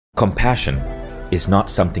Compassion is not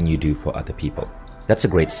something you do for other people. That's a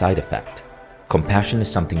great side effect. Compassion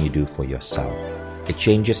is something you do for yourself. It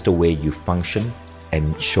changes the way you function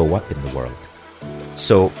and show up in the world.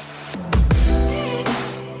 So,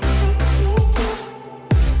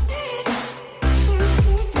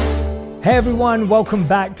 hey everyone, welcome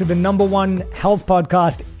back to the #1 health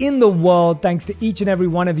podcast in the world. Thanks to each and every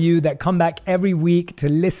one of you that come back every week to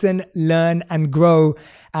listen, learn, and grow.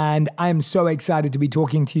 And I'm so excited to be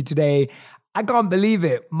talking to you today. I can't believe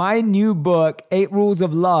it. My new book, 8 Rules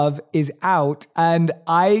of Love, is out and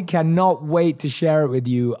I cannot wait to share it with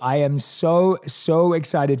you. I am so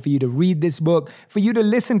excited for you to read this book, for you to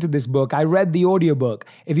listen to this book. I read the audiobook.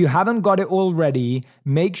 If you haven't got it already,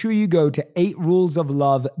 make sure you go to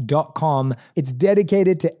 8rulesoflove.com. It's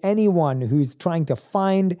dedicated to anyone who's trying to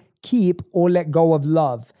find, keep, or let go of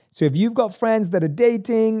love. So if you've got friends that are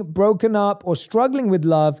dating, broken up, or struggling with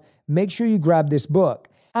love, make sure you grab this book.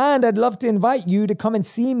 And I'd love to invite you to come and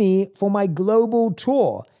see me for my global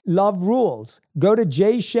tour, Love Rules. Go to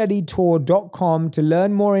jayshettytour.com to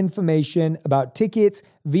learn more information about tickets,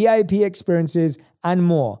 VIP experiences, and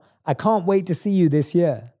more. I can't wait to see you this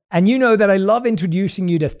year. And you know that I love introducing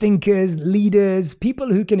you to thinkers, leaders,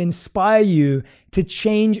 people who can inspire you to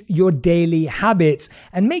change your daily habits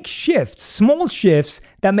and make shifts, small shifts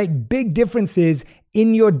that make big differences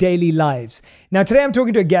in your daily lives. Now, today I'm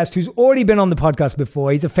talking to a guest who's already been on the podcast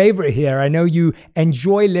before. He's a favorite here. I know you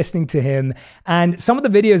enjoy listening to him. And some of the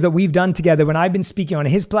videos that we've done together when I've been speaking on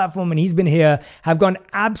his platform and he's been here have gone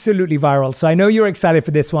absolutely viral. So I know you're excited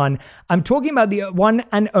for this one. I'm talking about the one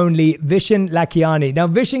and only Vishen Lakhiani. Now,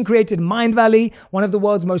 Vishen created Mindvalley, one of the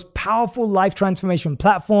world's most powerful life transformation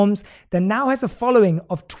platforms that now has a following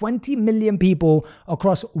of 20 million people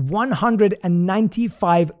across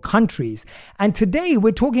 195 countries. And today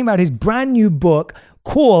we're talking about his brand new book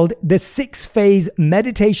called The 6-Phase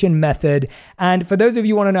Meditation Method. And for those of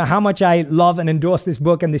you who want to know how much I love and endorse this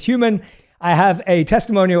book and this human, I have a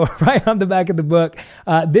testimonial right on the back of the book.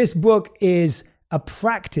 This book is a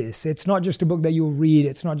practice. It's not just a book that you'll read.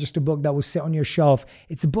 It's not just a book that will sit on your shelf.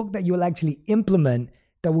 It's a book that you'll actually implement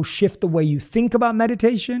that will shift the way you think about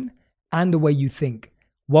meditation and the way you think.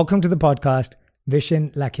 Welcome to the podcast,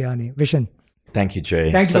 Vishen Lakhiani. Vishen. Thank you,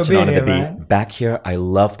 Jay. Thanks Such for an being honor here, to be man. back here. I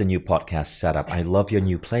love the new podcast setup. I love your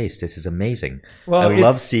new place. This is amazing. Well, I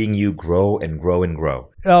love seeing you grow and grow and grow.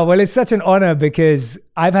 Oh, well, it's such an honor because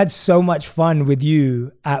I've had so much fun with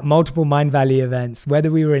you at multiple Mindvalley events, whether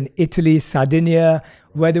we were in Italy, Sardinia,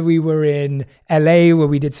 whether we were in LA, where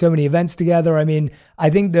we did so many events together. I mean, I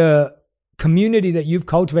think the community that you've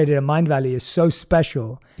cultivated at Mindvalley is so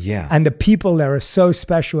special. Yeah. And the people there are so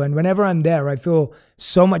special. And whenever I'm there, I feel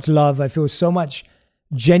so much love. I feel so much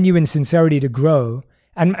genuine sincerity to grow.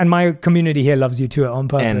 And my community here loves you too on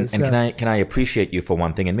purpose. And can I appreciate you for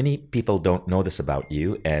one thing? And many people don't know this about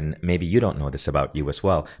you, and maybe you don't know this about you as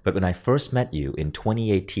well. But when I first met you in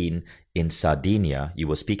 2018 in Sardinia, you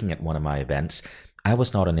were speaking at one of my events. I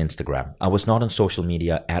was not on Instagram. I was not on social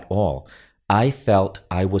media at all. I felt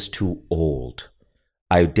I was too old.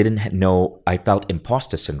 I didn't know, I felt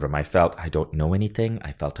imposter syndrome. I felt I don't know anything.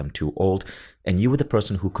 I felt I'm too old. And you were the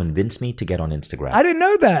person who convinced me to get on Instagram. I didn't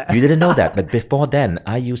know that. You didn't know that. But before then,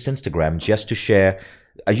 I used Instagram just to share.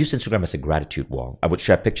 I used Instagram as a gratitude wall. I would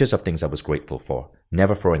share pictures of things I was grateful for,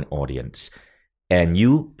 never for an audience. And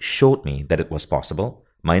you showed me that it was possible.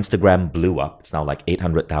 My Instagram blew up. It's now like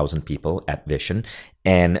 800,000 people at Vishen.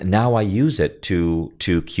 And now I use it to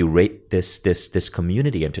curate this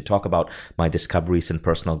community and to talk about my discoveries and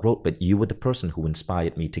personal growth. But you were the person who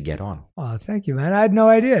inspired me to get on. Oh, thank you, man. I had no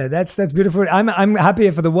idea. That's beautiful. I'm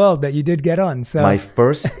happier for the world that you did get on. So my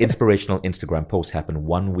first inspirational Instagram post happened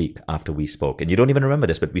 1 week after we spoke. And you don't even remember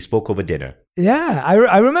this, but we spoke over dinner. Yeah,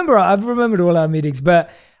 I remember. I've remembered all our meetings,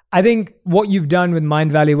 but I think what you've done with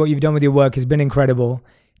Mindvalley, what you've done with your work has been incredible.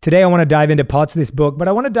 Today, I want to dive into parts of this book, but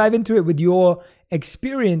I want to dive into it with your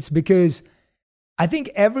experience because I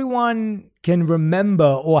think everyone can remember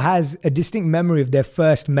or has a distinct memory of their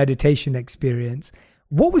first meditation experience.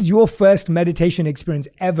 What was your first meditation experience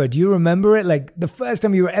ever? Do you remember it? Like the first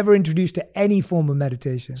time you were ever introduced to any form of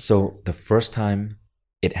meditation? So the first time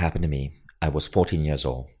it happened to me, I was 14 years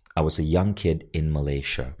old. I was a young kid in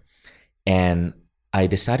Malaysia. And I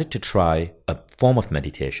decided to try a form of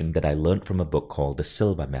meditation that I learned from a book called The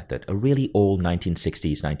Silva Method, a really old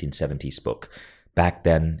 1960s, 1970s book. Back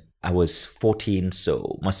then, I was 14,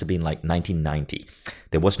 so must have been like 1990.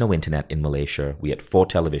 There was no internet in Malaysia. We had 4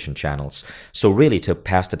 television channels. So really, to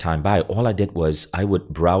pass the time by, all I did was I would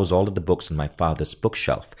browse all of the books on my father's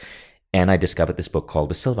bookshelf. And I discovered this book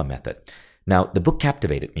called The Silva Method. Now, the book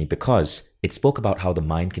captivated me because it spoke about how the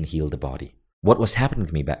mind can heal the body. what was happening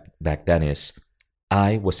to me back then is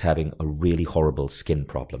I was having a really horrible skin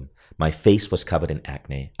problem. My face was covered in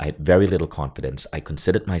acne. I had very little confidence. I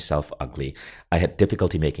considered myself ugly. I had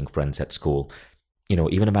difficulty making friends at school.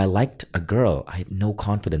 Even if I liked a girl, I had no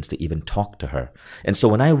confidence to even talk to her. And so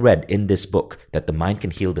when I read in this book that the mind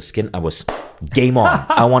can heal the skin, I was game on.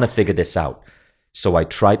 I want to figure this out. So I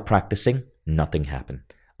tried practicing, nothing happened.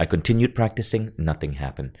 I continued practicing, nothing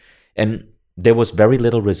happened. And there was very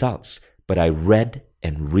little results, but I read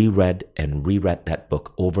and reread that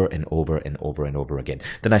book over and over and over and over again.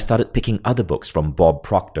 Then I started picking other books from Bob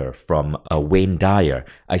Proctor, from Wayne Dyer.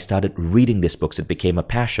 I started reading these books. It became a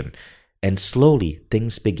passion. And slowly,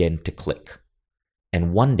 things began to click.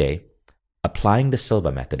 And one day, applying the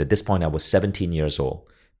Silva method, at this point I was 17 years old,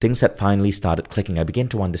 things had finally started clicking. I began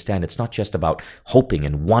to understand it's not just about hoping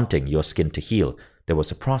and wanting your skin to heal. There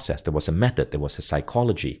was a process, there was a method, there was a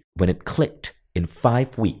psychology. When it clicked, in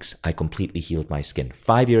 5 weeks, I completely healed my skin.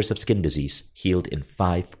 5 years of skin disease healed in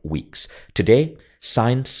 5 weeks. Today,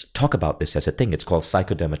 science talk about this as a thing. It's called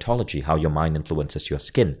psychodermatology, how your mind influences your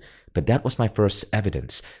skin. But that was my first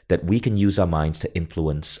evidence that we can use our minds to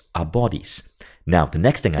influence our bodies. Now, the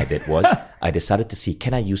next thing I did was I decided to see,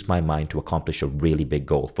 can I use my mind to accomplish a really big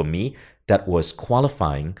goal? For me, that was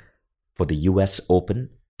qualifying for the US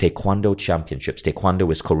Open Taekwondo Championships. Taekwondo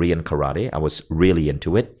is Korean karate. I was really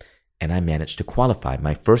into it. And I managed to qualify.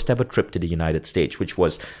 My first ever trip to the United States, which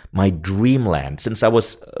was my dreamland. Since I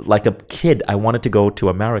was like a kid, I wanted to go to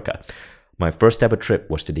America. My first ever trip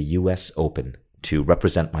was to the US Open to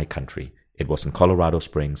represent my country. It was in Colorado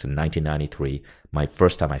Springs in 1993. My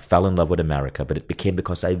first time I fell in love with America, but it became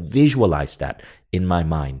because I visualized that in my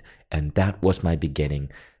mind. And that was my beginning,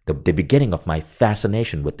 the beginning of my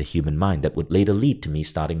fascination with the human mind that would later lead to me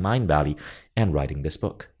starting Mind Valley and writing this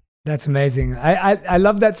book. That's amazing. I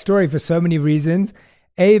love that story for so many reasons.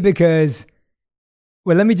 Because,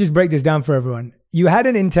 let me just break this down for everyone. You had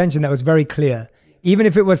an intention that was very clear. Even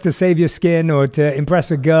if it was to save your skin or to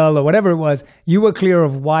impress a girl or whatever it was, you were clear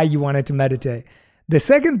of why you wanted to meditate. The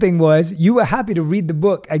second thing was you were happy to read the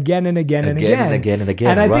book again and again and again.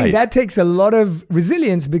 And I think that takes a lot of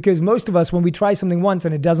resilience, because most of us, when we try something once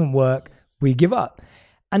and it doesn't work, we give up.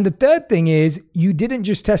 And the third thing is you didn't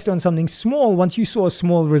just test on something small. Once you saw a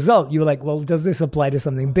small result, you were like, well, does this apply to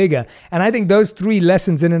something bigger? And I think those 3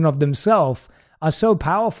 lessons in and of themselves are so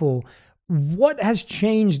powerful. What has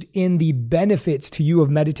changed in the benefits to you of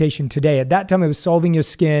meditation today? At that time, it was solving your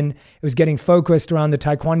skin. It was getting focused around the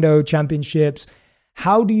Taekwondo championships.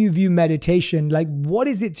 How do you view meditation? Like, what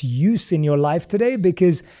is its use in your life today?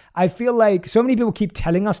 Because I feel like so many people keep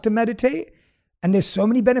telling us to meditate, and there's so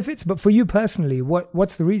many benefits, but for you personally,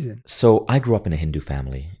 what's the reason? So I grew up in a Hindu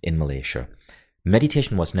family in Malaysia.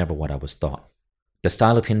 Meditation was never what I was taught. The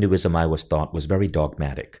style of Hinduism I was taught was very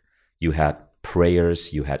dogmatic. You had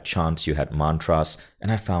prayers, you had chants, you had mantras,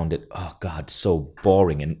 and I found it, so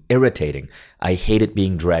boring and irritating. I hated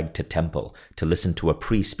being dragged to temple to listen to a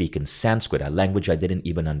priest speak in Sanskrit, a language I didn't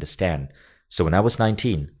even understand. So when I was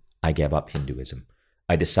 19, I gave up Hinduism.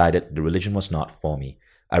 I decided the religion was not for me.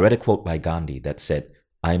 I read a quote by Gandhi that said,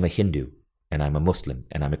 I'm a Hindu, and I'm a Muslim,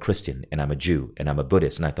 and I'm a Christian, and I'm a Jew, and I'm a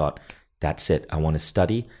Buddhist. And I thought, that's it. I want to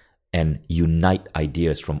study and unite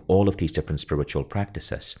ideas from all of these different spiritual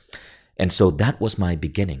practices. And so that was my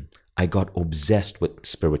beginning. I got obsessed with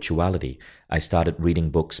spirituality. I started reading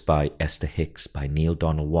books by Esther Hicks, by Neale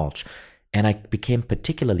Donald Walsch, and I became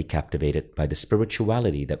particularly captivated by the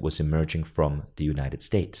spirituality that was emerging from the United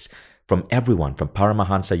States. From everyone, from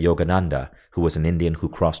Paramahansa Yogananda, who was an Indian who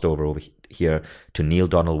crossed over here, to Neale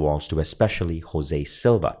Donald Walsch, to especially Jose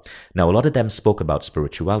Silva. Now, a lot of them spoke about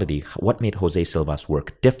spirituality. What made Jose Silva's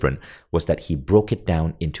work different was that he broke it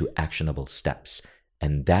down into actionable steps.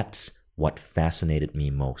 And that's what fascinated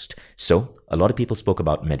me most. So, a lot of people spoke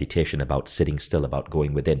about meditation, about sitting still, about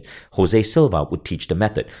going within. Jose Silva would teach the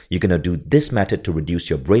method. You're going to do this method to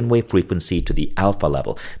reduce your brainwave frequency to the alpha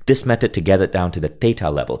level. This method to get it down to the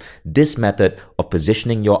theta level. This method of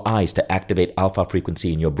positioning your eyes to activate alpha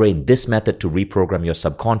frequency in your brain. This method to reprogram your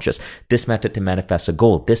subconscious. This method to manifest a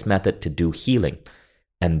goal. This method to do healing.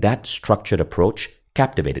 And that structured approach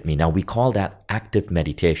captivated me. Now, we call that active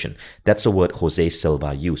meditation. That's a word Jose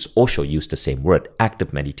Silva used. Osho used the same word,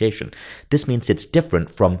 active meditation. This means it's different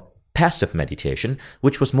from passive meditation,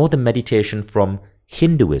 which was more the meditation from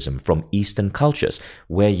Hinduism, from Eastern cultures,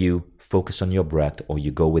 where you focus on your breath or you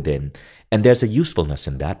go within. And there's a usefulness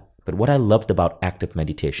in that. But what I loved about active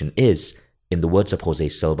meditation is, in the words of Jose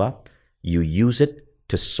Silva, you use it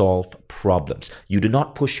to solve problems. You do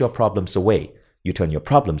not push your problems away. You turn your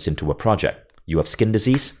problems into a project. You have skin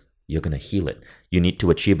disease, you're going to heal it. You need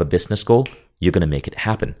to achieve a business goal, you're going to make it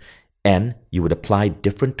happen. and you would apply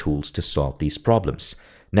different tools to solve these problems.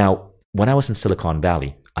 Now, when I was in Silicon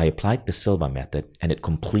Valley, I applied the Silva method and it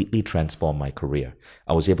completely transformed my career.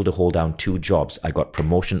 I was able to hold down 2 jobs. I got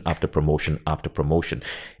promotion after promotion after promotion.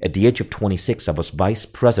 At the age of 26, I was vice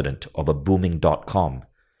president of a booming .com.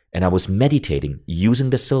 And I was meditating using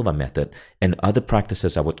the Silva method and other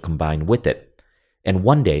practices I would combine with it. And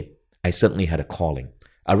one day, I suddenly had a calling.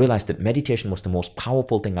 I realized that meditation was the most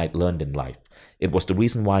powerful thing I'd learned in life. It was the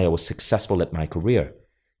reason why I was successful at my career.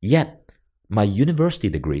 Yet, my university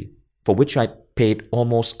degree, for which I paid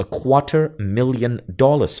almost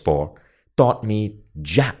 $250,000 for, taught me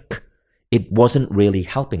jack. It wasn't really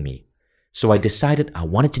helping me. So I decided I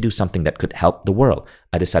wanted to do something that could help the world.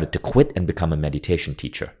 I decided to quit and become a meditation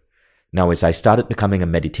teacher. Now, as I started becoming a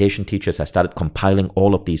meditation teacher, as I started compiling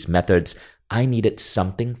all of these methods, I needed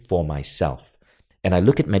something for myself. And I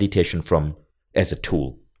look at meditation as a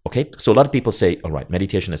tool. Okay, so a lot of people say, all right,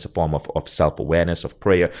 meditation is a form of self-awareness, of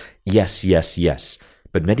prayer. Yes, yes, yes.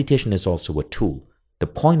 But meditation is also a tool. The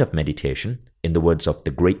point of meditation, in the words of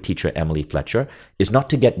the great teacher Emily Fletcher, is not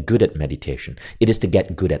to get good at meditation. It is to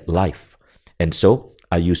get good at life. And so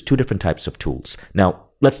I use 2 different types of tools. Now,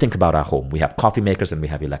 let's think about our home. We have coffee makers and we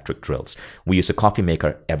have electric drills. We use a coffee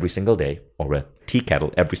maker every single day, or a tea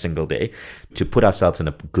kettle every single day, to put ourselves in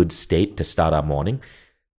a good state to start our morning.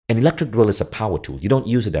 An electric drill is a power tool. You don't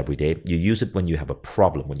use it every day. You use it when you have a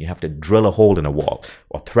problem, when you have to drill a hole in a wall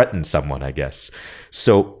or threaten someone, I guess.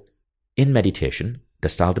 So in meditation, the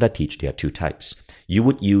style that I teach, there are 2 types. You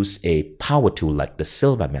would use a power tool like the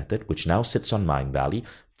Silva method, which now sits on Mindvalley,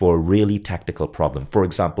 for a really tactical problem. For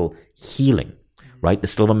example, healing. Right? The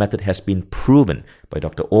Silva method has been proven by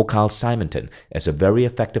Dr. O. Carl Simonton as a very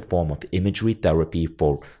effective form of imagery therapy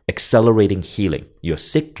for accelerating healing. You're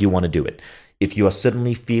sick, you want to do it. If you are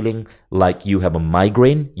suddenly feeling like you have a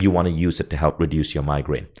migraine, you want to use it to help reduce your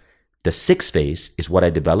migraine. The 6th phase is what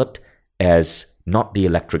I developed as not the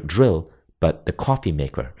electric drill, but the coffee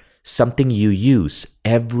maker. Something you use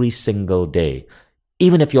every single day.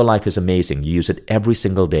 Even if your life is amazing, you use it every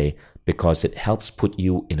single day because it helps put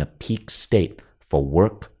you in a peak state for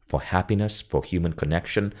work, for happiness, for human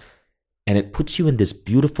connection. And it puts you in this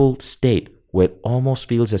beautiful state where it almost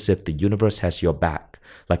feels as if the universe has your back.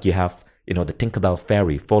 Like you have, the Tinkerbell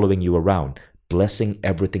fairy following you around, blessing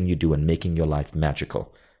everything you do and making your life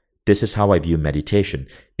magical. This is how I view meditation.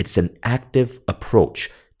 It's an active approach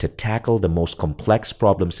to tackle the most complex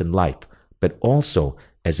problems in life, but also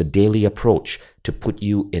as a daily approach to put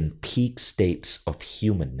you in peak states of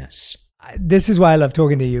humanness. This is why I love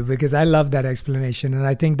talking to you, because I love that explanation. And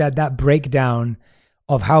I think that breakdown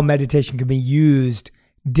of how meditation can be used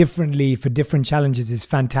differently for different challenges is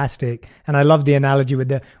fantastic. And I love the analogy with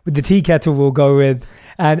the tea kettle we'll go with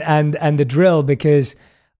and the drill, because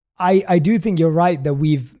I do think you're right that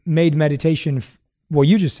we've made meditation, what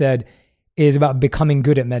you just said, is about becoming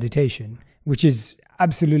good at meditation, which is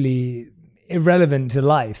absolutely irrelevant to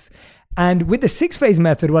life. And with the 6-phase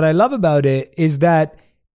method, what I love about it is that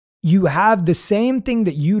you have the same thing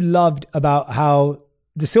that you loved about how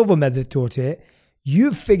the Silva method taught it.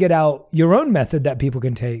 You've figured out your own method that people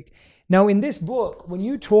can take. Now, in this book, when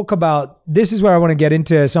you talk about, this is where I want to get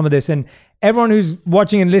into some of this, and everyone who's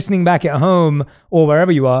watching and listening back at home or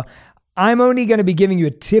wherever you are, I'm only going to be giving you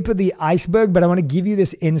a tip of the iceberg, but I want to give you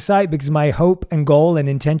this insight because my hope and goal and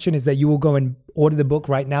intention is that you will go and order the book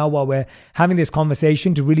right now while we're having this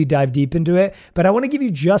conversation to really dive deep into it. But I want to give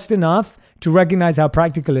you just enough to recognize how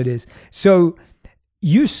practical it is. So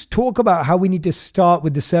you talk about how we need to start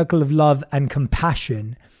with the circle of love and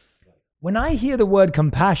compassion. When I hear the word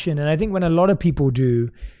compassion, and I think when a lot of people do,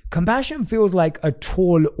 compassion feels like a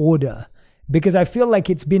tall order because I feel like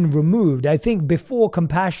it's been removed. I think before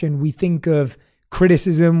compassion, we think of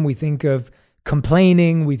criticism, we think of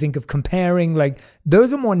complaining, we think of comparing. Like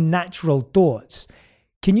those are more natural thoughts.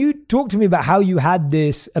 Can you talk to me about how you had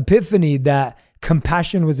this epiphany that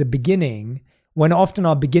compassion was a beginning when often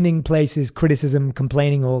our beginning place is criticism,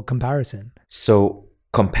 complaining, or comparison? So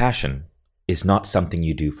compassion is not something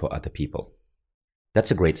you do for other people.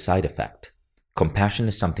 That's a great side effect. Compassion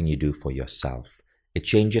is something you do for yourself. It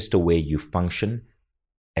changes the way you function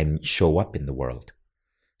and show up in the world.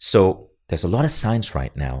 So there's a lot of science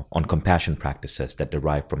right now on compassion practices that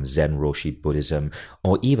derive from Zen Roshi Buddhism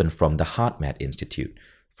or even from the HeartMath Institute.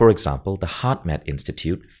 For example, the HeartMath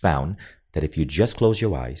Institute found that if you just close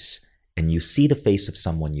your eyes and you see the face of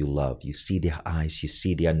someone you love, you see their eyes, you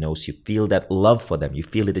see their nose, you feel that love for them, you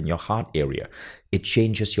feel it in your heart area, it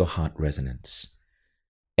changes your heart resonance.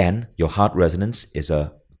 And your heart resonance is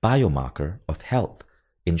a biomarker of health.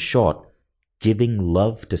 In short, giving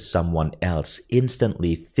love to someone else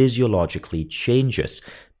instantly, physiologically changes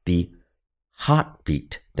the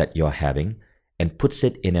heartbeat that you're having and puts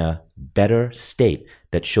it in a better state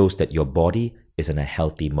that shows that your body is in a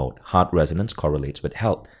healthy mode. Heart resonance correlates with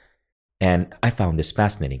health. And I found this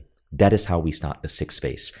fascinating. That is how we start the sixth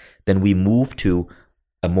phase. Then we move to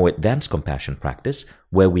a more advanced compassion practice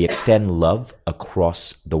where we extend love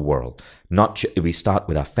across the world. We start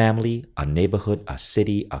with our family, our neighborhood, our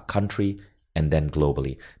city, our country, and then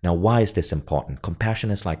globally. Now, why is this important?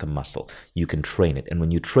 Compassion is like a muscle. You can train it. And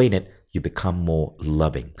when you train it, you become more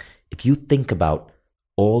loving. If you think about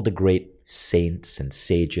all the great saints and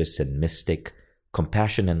sages and mystic,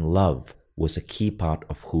 compassion and love was a key part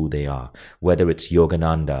of who they are. Whether it's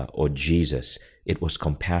Yogananda or Jesus, it was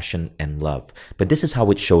compassion and love. But this is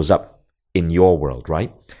how it shows up in your world,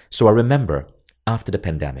 right? So I remember after the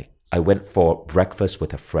pandemic, I went for breakfast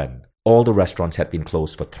with a friend. All the restaurants had been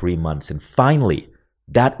closed for 3 months. And finally,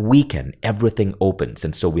 that weekend, everything opens.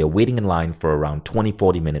 And so we are waiting in line for around 20,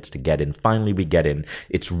 40 minutes to get in. Finally, we get in.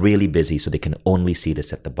 It's really busy, so they can only seat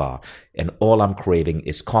us at the bar. And all I'm craving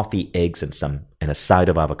is coffee, eggs, and a side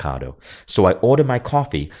of avocado. So I order my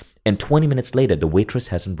coffee, and 20 minutes later, the waitress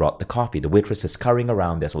hasn't brought the coffee. The waitress is scurrying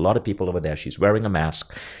around. There's a lot of people over there. She's wearing a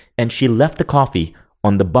mask. And she left the coffee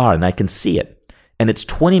on the bar, and I can see it. And it's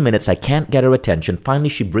 20 minutes, I can't get her attention. Finally,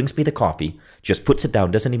 she brings me the coffee, just puts it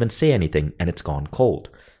down, doesn't even say anything, and it's gone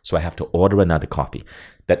cold. So I have to order another coffee.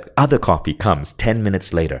 That other coffee comes 10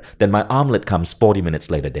 minutes later. Then my omelet comes 40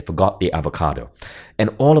 minutes later. They forgot the avocado.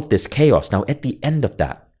 And all of this chaos. Now, at the end of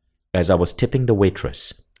that, as I was tipping the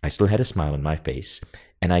waitress, I still had a smile on my face,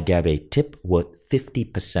 and I gave a tip worth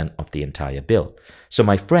 50% of the entire bill. So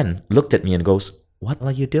my friend looked at me and goes, "What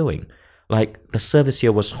are you doing? Like, the service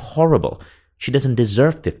here was horrible. She doesn't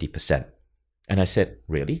deserve 50%. And I said,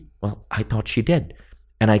 "Really? Well, I thought she did."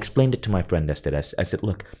 And I explained it to my friend yesterday. I said,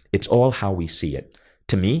 "Look, it's all how we see it.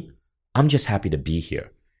 To me, I'm just happy to be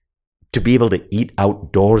here, to be able to eat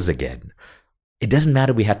outdoors again. It doesn't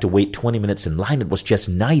matter we had to wait 20 minutes in line. It was just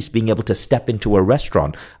nice being able to step into a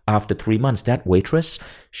restaurant after 3 months. That waitress,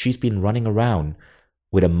 she's been running around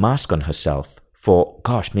with a mask on herself for,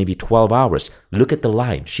 maybe 12 hours. Look at the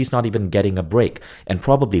line. She's not even getting a break. And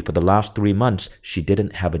probably for the last 3 months, she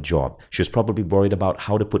didn't have a job. She was probably worried about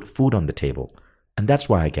how to put food on the table. And that's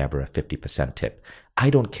why I gave her a 50% tip. I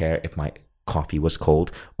don't care if my coffee was cold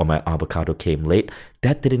or my avocado came late.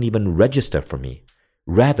 That didn't even register for me.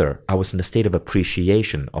 Rather, I was in a state of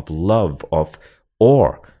appreciation, of love, of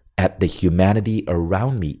awe at the humanity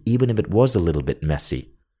around me, even if it was a little bit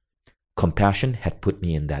messy. Compassion had put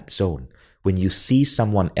me in that zone. When you see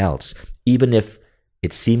someone else, even if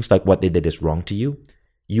it seems like what they did is wrong to you,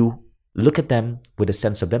 you look at them with a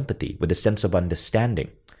sense of empathy, with a sense of understanding.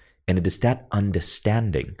 And it is that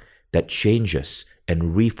understanding that changes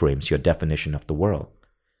and reframes your definition of the world.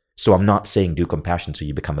 So I'm not saying do compassion so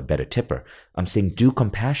you become a better tipper. I'm saying do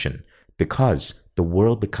compassion because the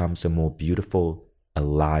world becomes a more beautiful,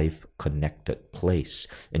 alive, connected place.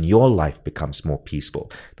 And your life becomes more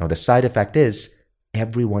peaceful. Now, the side effect is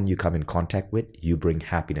everyone you come in contact with, you bring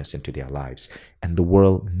happiness into their lives. And the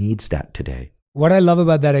world needs that today. What I love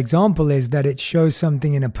about that example is that it shows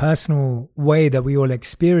something in a personal way that we all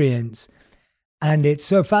experience. And it's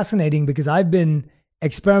so fascinating because I've been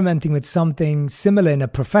experimenting with something similar in a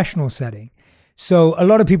professional setting. So a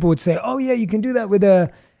lot of people would say, "Oh yeah, you can do that with a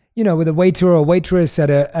waiter or a waitress at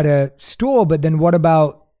a store, but then what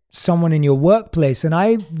about someone in your workplace?" And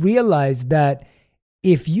I realized that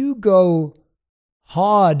if you go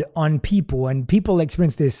hard on people, and people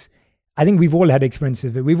experience this, I think we've all had experiences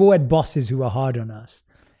of it. We've all had bosses who are hard on us.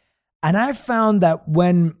 And I found that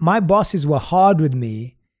when my bosses were hard with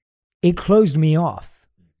me, it closed me off.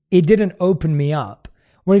 It didn't open me up.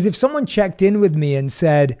 Whereas if someone checked in with me and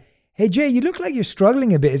said, "Hey Jay, you look like you're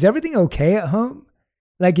struggling a bit. Is everything okay at home?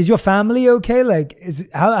 Like, is your family okay? Like,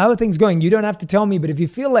 how are things going? You don't have to tell me, but if you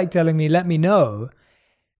feel like telling me, let me know."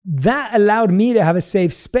 That allowed me to have a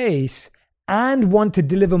safe space and want to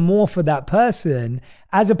deliver more for that person,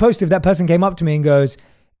 as opposed to if that person came up to me and goes,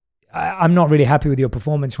 "I'm not really happy with your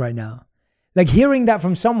performance right now." Like, hearing that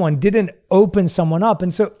from someone didn't open someone up.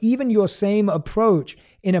 And so even your same approach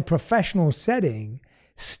in a professional setting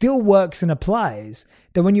still works and applies.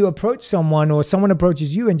 That when you approach someone or someone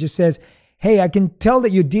approaches you and just says, "Hey, I can tell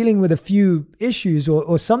that you're dealing with a few issues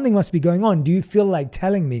or something must be going on. Do you feel like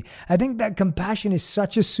telling me?" I think that compassion is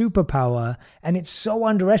such a superpower and it's so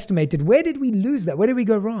underestimated. Where did we lose that? Where did we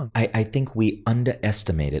go wrong? I think we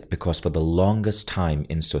underestimate it because for the longest time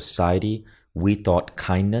in society, we thought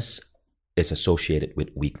kindness is associated with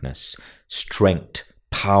weakness, strength,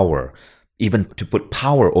 power, even to put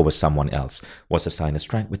power over someone else was a sign of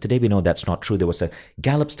strength. But today we know that's not true. There was a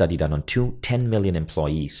Gallup study done on 10 million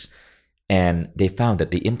employees, and they found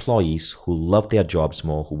that the employees who loved their jobs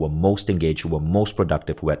more, who were most engaged, who were most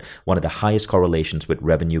productive, who had one of the highest correlations with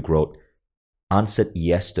revenue growth, answered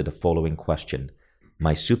yes to the following question: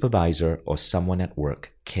 my supervisor or someone at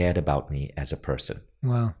work cared about me as a person.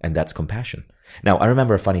 Wow. And that's compassion. Now, I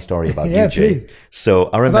remember a funny story about Yeah, you, Jay. please. So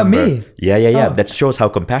I remember. About me? Yeah. Oh. That shows how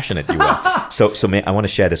compassionate you are. So I want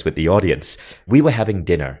to share this with the audience. We were having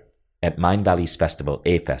dinner at Mind Valley's festival,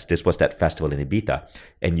 A-Fest. This was that festival in Ibiza.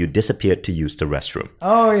 And you disappeared to use the restroom.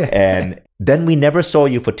 Oh, yeah. And then we never saw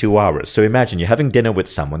you for 2 hours. So imagine you're having dinner with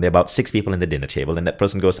someone. There are about 6 people in the dinner table. And that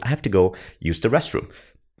person goes, I have to go use the restroom.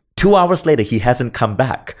 2 hours later, he hasn't come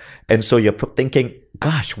back. And so you're thinking,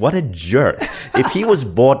 gosh, what a jerk. If he was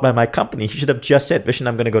bored by my company, he should have just said, Vishen,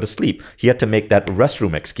 I'm going to go to sleep. He had to make that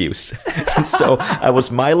restroom excuse. And so I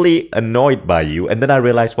was mildly annoyed by you. And then I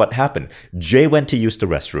realized what happened. Jay went to use the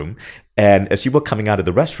restroom. And as you were coming out of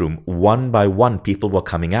the restroom, one by one, people were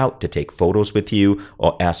coming out to take photos with you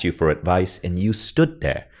or ask you for advice. And you stood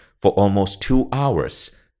there for almost 2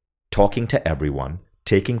 hours talking to everyone,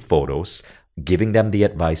 taking photos, giving them the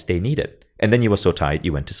advice they needed. And then you were so tired,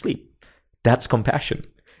 you went to sleep. That's compassion.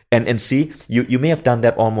 And see, you may have done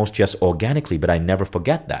that almost just organically, but I never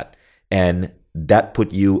forget that. And that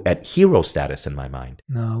put you at hero status in my mind.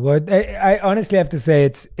 No, well, I honestly have to say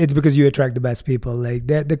it's because you attract the best people. Like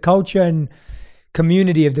the culture and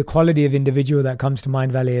community of the quality of individual that comes to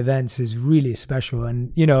Mind Valley events is really special.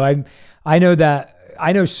 And, you know, I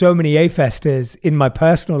know so many A-Festers in my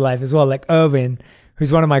personal life as well, like Irvin,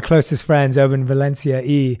 who's one of my closest friends, Irvin Valencia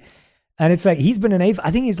E. And it's like, he's been an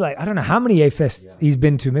I think he's like, I don't know how many A-Fests he's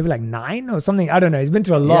been to, maybe like 9 or something. I don't know. He's been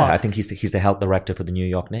to a lot. Yeah, I think he's the health director for the New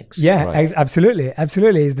York Knicks. Yeah, right. Absolutely.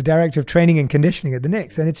 He's the director of training and conditioning at the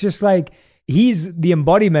Knicks. And it's just like, he's the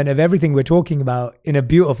embodiment of everything we're talking about in a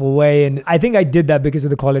beautiful way. And I think I did that because of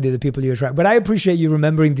the quality of the people you attract. But I appreciate you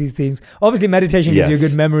remembering these things. Obviously, meditation gives you a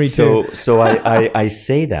good memory too. So I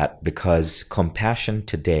say that because compassion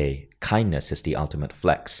today, kindness is the ultimate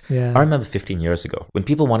flex. Yeah. I remember 15 years ago when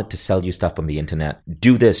people wanted to sell you stuff on the internet,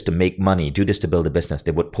 do this to make money, do this to build a business.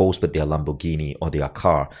 They would post with their Lamborghini or their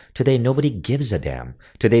car. Today, nobody gives a damn.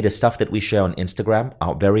 Today, the stuff that we share on Instagram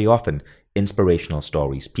are very often inspirational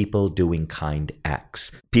stories, people doing kind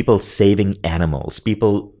acts, people saving animals,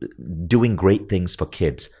 people doing great things for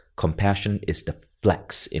kids. Compassion is the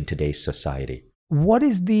flex in today's society. What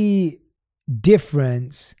is the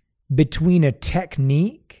difference between a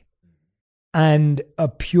technique and a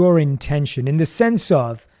pure intention, in the sense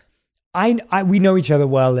of, we know each other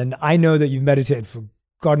well, and I know that you've meditated for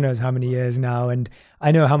God knows how many years now, and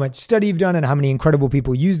I know how much study you've done and how many incredible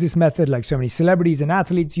people use this method, like so many celebrities and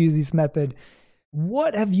athletes use this method.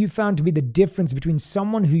 What have you found to be the difference between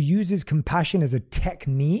someone who uses compassion as a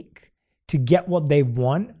technique to get what they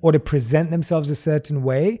want or to present themselves a certain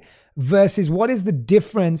way, versus what is the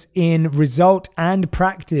difference in result and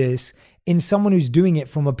practice in someone who's doing it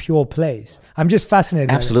from a pure place? I'm just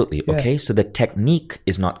fascinated. Absolutely. Yeah. Okay. So the technique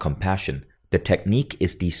is not compassion. The technique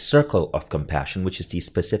is the circle of compassion, which is the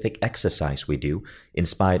specific exercise we do,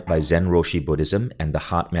 inspired by Zen Roshi Buddhism and the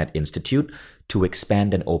HeartMath Institute, to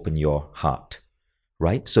expand and open your heart.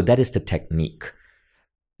 Right? So that is the technique.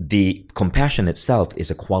 The compassion itself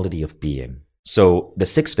is a quality of being. So the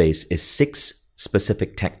 6 phase is 6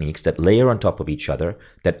 specific techniques that layer on top of each other,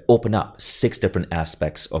 that open up 6 different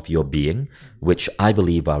aspects of your being, which I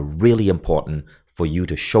believe are really important for you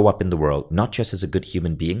to show up in the world, not just as a good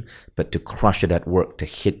human being, but to crush it at work, to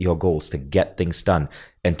hit your goals, to get things done,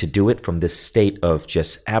 and to do it from this state of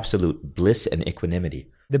just absolute bliss and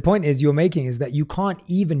equanimity. The point you're making is that you can't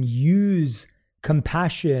even use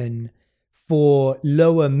compassion for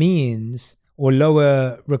lower means or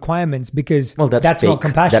lower requirements, because that's fake, not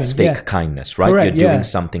compassion. That's fake kindness, right? Correct, You're doing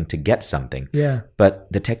something to get something. Yeah.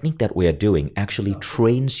 But the technique that we are doing actually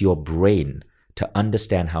trains your brain to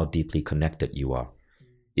understand how deeply connected you are.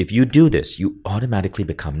 If you do this, you automatically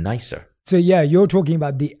become nicer. So yeah, you're talking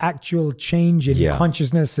about the actual change in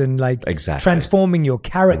consciousness and like transforming your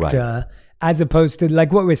character, as opposed to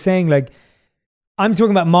like what we're saying, like I'm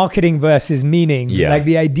talking about marketing versus meaning, like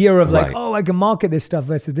the idea of like, oh, I can market this stuff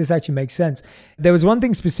versus this actually makes sense. There was one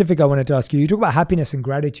thing specific I wanted to ask you. You talk about happiness and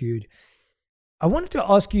gratitude. I wanted to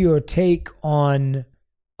ask you your take on,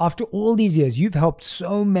 after all these years, you've helped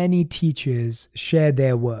so many teachers share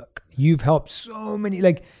their work. You've helped so many,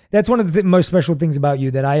 like that's one of the most special things about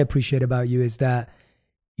you that I appreciate about you, is that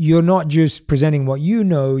you're not just presenting what you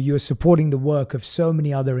know, you're supporting the work of so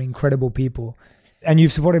many other incredible people. And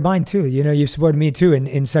you've supported mine too. You know, you've supported me too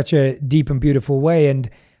in such a deep and beautiful way.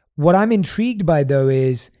 And What I'm intrigued by, though,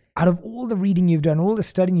 is out of all the reading you've done, all the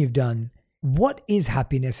studying you've done, what is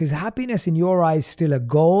happiness? Is happiness in your eyes still a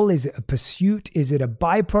goal? Is it a pursuit? Is it a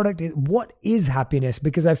byproduct? What is happiness?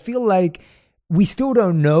 Because I feel like we still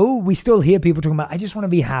don't know. We still hear people talking about, I just want to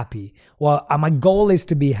be happy. Well, my goal is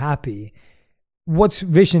to be happy. What's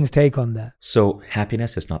Vishen's take on that? So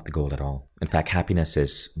happiness is not the goal at all. In fact, happiness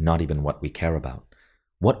is not even what we care about.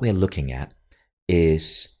 What we're looking at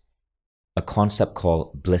is a concept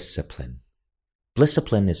called blisscipline.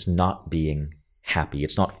 Blisscipline is not being happy.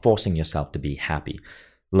 It's not forcing yourself to be happy.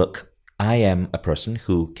 Look, I am a person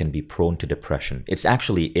who can be prone to depression. It's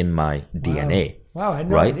actually in my DNA. Wow, I had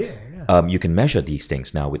no right? idea. Yeah. You can measure these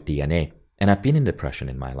things now with DNA. And I've been in depression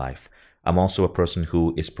in my life. I'm also a person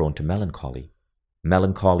who is prone to melancholy.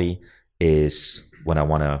 Melancholy is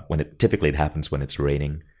typically it happens when it's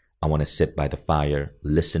raining. I want to sit by the fire,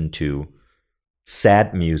 listen to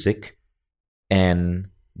sad music, and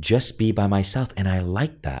just be by myself. And I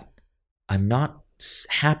like that. I'm not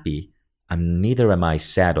happy. Neither am I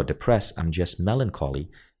sad or depressed. I'm just melancholy.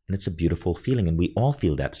 And it's a beautiful feeling. And we all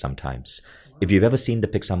feel that sometimes. If you've ever seen the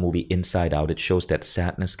Pixar movie Inside Out, it shows that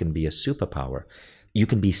sadness can be a superpower. You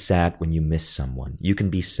can be sad when you miss someone. You can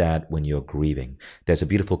be sad when you're grieving. There's a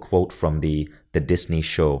beautiful quote from the Disney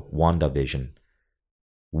show WandaVision.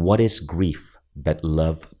 What is grief but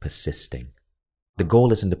love persisting? The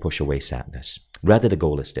goal isn't to push away sadness. Rather, the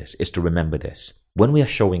goal is this, is to remember this. When we are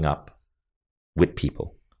showing up with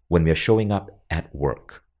people, when we are showing up at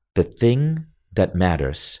work, the thing that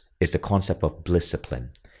matters is the concept of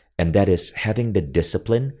blisscipline. And that is having the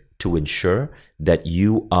discipline to ensure that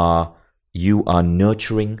you are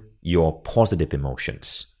nurturing your positive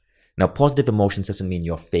emotions. Now, positive emotions doesn't mean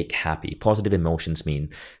you're fake happy. Positive emotions mean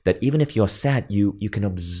that even if you're sad, you can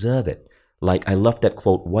observe it. Like, I love that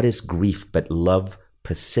quote, what is grief but love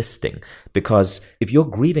persisting? Because if you're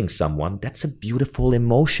grieving someone, that's a beautiful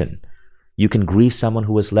emotion. You can grieve someone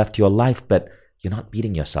who has left your life, but you're not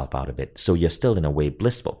beating yourself out of it. So you're still in a way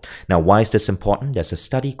blissful. Now, why is this important? There's a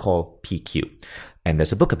study called PQ, and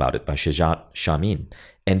there's a book about it by Shajat Shamin.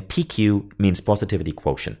 And PQ means positivity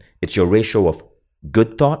quotient. It's your ratio of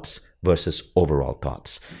good thoughts versus overall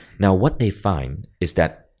thoughts. Now, what they find is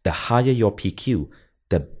that the higher your PQ,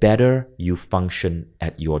 the better you function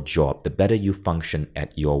at your job, the better you function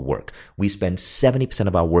at your work. We spend 70%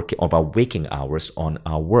 of our waking hours on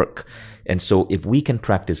our work. And so if we can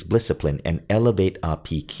practice blisscipline and elevate our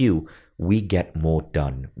PQ, we get more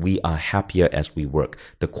done. We are happier as we work.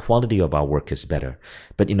 The quality of our work is better.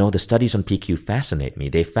 But the studies on PQ fascinate me.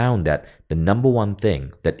 They found that the number one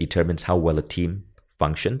thing that determines how well a team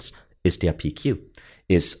functions is their PQ.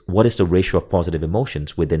 Is what is the ratio of positive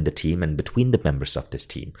emotions within the team and between the members of this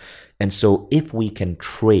team. And so if we can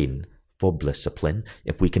train for blisscipline,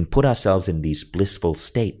 if we can put ourselves in these blissful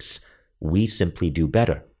states, we simply do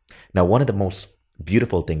better. Now, one of the most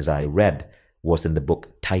beautiful things I read was in the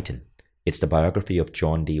book Titan. It's the biography of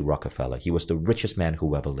John D. Rockefeller. He was the richest man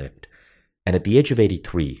who ever lived. And at the age of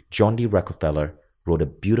 83, John D. Rockefeller wrote a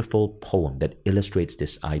beautiful poem that illustrates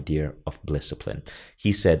this idea of blisscipline.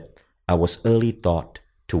 He said, I was early taught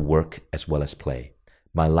to work as well as play.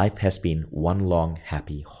 My life has been one long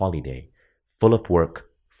happy holiday, full of work,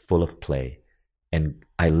 full of play. And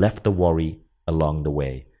I left the worry along the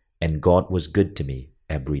way, and God was good to me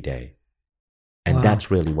every day. And Wow.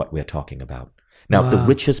 That's really what we're talking about. Now, if the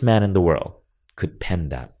richest man in the world could pen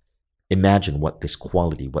that, imagine what this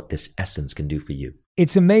quality, what this essence can do for you.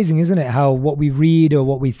 It's amazing, isn't it, how what we read or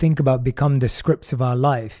what we think about become the scripts of our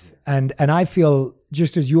life. And I feel,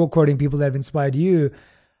 just as you're quoting people that have inspired you,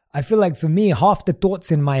 I feel like for me, half the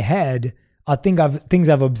thoughts in my head are things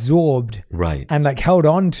I've absorbed Right. and like held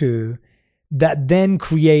on to that then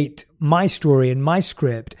create my story and my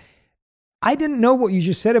script. I didn't know what you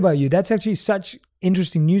just said about you. That's actually such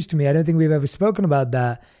interesting news to me. I don't think we've ever spoken about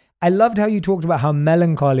that. I loved how you talked about how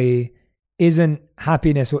melancholy isn't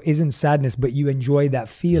happiness or isn't sadness, but you enjoy that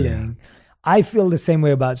feeling. Yeah. I feel the same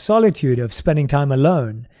way about solitude, of spending time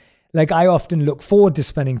alone. Like, I often look forward to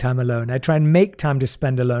spending time alone. I try and make time to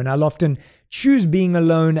spend alone. I'll often choose being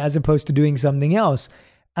alone as opposed to doing something else.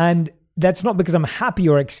 And that's not because I'm happy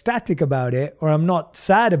or ecstatic about it, or I'm not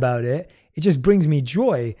sad about it. It just brings me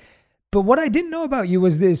joy. But what I didn't know about you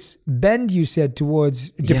was this bend you said towards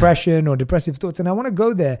depression or depressive thoughts. And I want to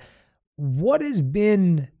go there. What has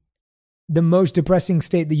been the most depressing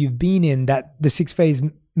state that you've been in that the 6-phase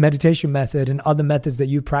meditation method and other methods that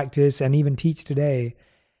you practice and even teach today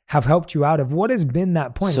have helped you out of? What has been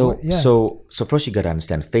that point? So first you got to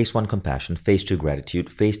understand, phase 1, compassion, phase 2, gratitude,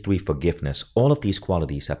 phase 3, forgiveness. All of these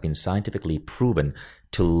qualities have been scientifically proven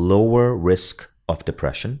to lower risk of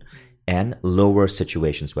depression and lower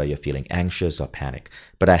situations where you're feeling anxious or panic.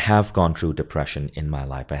 But I have gone through depression in my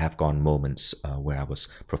life. I have gone moments where I was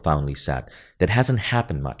profoundly sad. That hasn't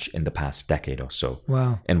happened much in the past decade or so.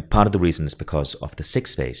 Wow. And part of the reason is because of the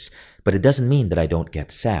 6 phase. But it doesn't mean that I don't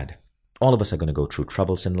get sad. All of us are going to go through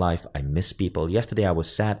troubles in life. I miss people. Yesterday I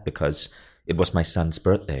was sad because it was my son's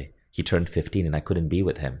birthday. He turned 15 and I couldn't be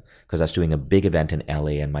with him because I was doing a big event in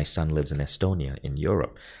LA and my son lives in Estonia in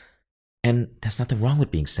Europe. And there's nothing wrong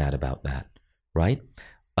with being sad about that, right?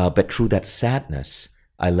 But through that sadness,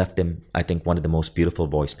 I left him, I think, one of the most beautiful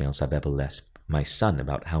voicemails I've ever left my son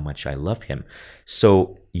about how much I love him.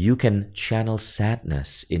 So you can channel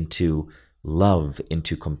sadness into love,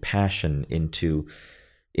 into compassion, into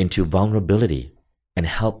vulnerability, and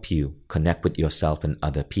help you connect with yourself and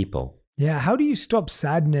other people. Yeah. How do you stop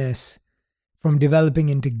sadness from developing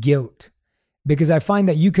into guilt? Because I find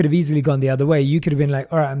that you could have easily gone the other way. You could have been like,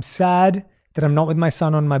 all right, I'm sad that I'm not with my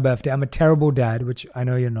son on my birthday. I'm a terrible dad, which I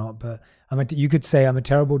know you're not, but you could say I'm a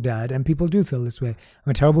terrible dad. And people do feel this way.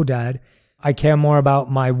 I'm a terrible dad. I care more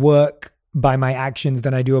about my work by my actions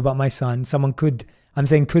than I do about my son. Someone could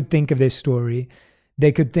think of this story.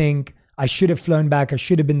 They could think, I should have flown back. I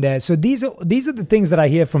should have been there. So these are the things that I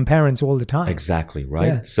hear from parents all the time. Exactly, right?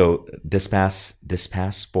 Yeah. So this past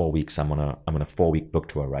 4 weeks, I'm on a 4-week book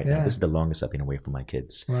tour right now. This is the longest I've been away from my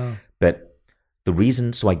kids. Wow. But the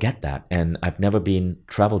reason, so I get that, and I've never been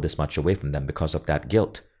traveled this much away from them because of that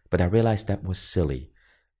guilt. But I realized that was silly.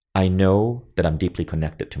 I know that I'm deeply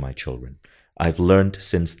connected to my children. I've learned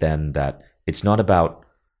since then that it's not about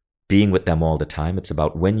being with them all the time. It's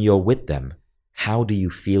about when you're with them, how do you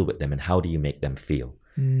feel with them and how do you make them feel?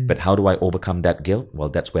 But how do I overcome that guilt? Well,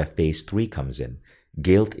 that's where phase 3 comes in.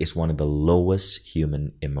 Guilt is one of the lowest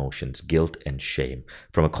human emotions, guilt and shame.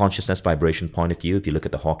 From a consciousness vibration point of view, if you look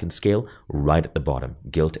at the Hawkins scale, right at the bottom,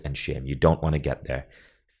 guilt and shame. You don't want to get there.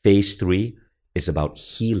 Phase 3 is about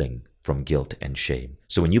healing from guilt and shame.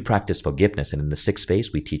 So when you practice forgiveness, and in the 6th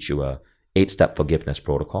phase, we teach you a 8-step forgiveness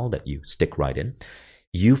protocol that you stick right in.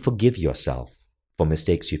 You forgive yourself for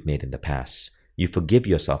mistakes you've made in the past. You forgive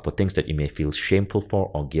yourself for things that you may feel shameful for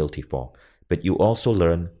or guilty for. But you also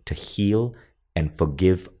learn to heal and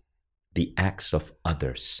forgive the acts of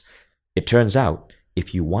others. It turns out,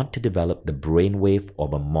 if you want to develop the brainwave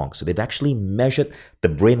of a monk, so they've actually measured the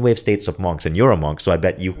brainwave states of monks, and you're a monk, so I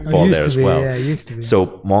bet you fall there as well. Yeah, used to be.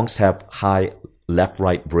 So monks have high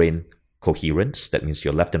left-right brain coherence. That means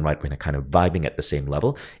your left and right brain are kind of vibing at the same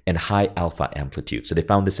level, and high alpha amplitude. So they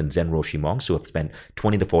found this in Zen Roshi monks who have spent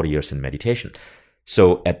 20 to 40 years in meditation.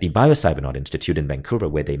 So at the Biocybernaut Institute in Vancouver,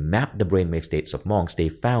 where they mapped the brainwave states of monks, they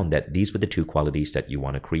found that these were the 2 qualities that you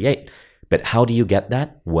want to create. But how do you get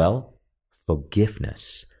that? Well,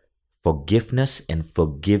 forgiveness. Forgiveness and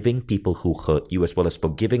forgiving people who hurt you, as well as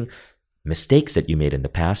forgiving mistakes that you made in the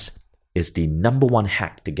past, is the number 1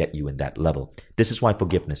 hack to get you in that level. This is why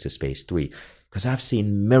forgiveness is phase 3, because I've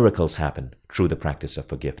seen miracles happen through the practice of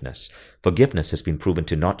forgiveness. Forgiveness has been proven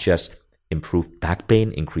to not just improve back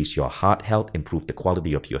pain, increase your heart health, improve the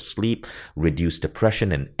quality of your sleep, reduce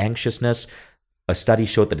depression and anxiousness. A study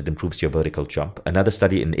showed that it improves your vertical jump. Another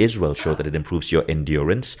study in Israel showed that it improves your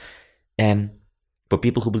endurance. And for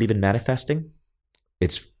people who believe in manifesting,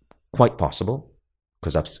 it's quite possible,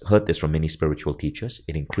 because I've heard this from many spiritual teachers,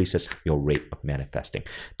 it increases your rate of manifesting.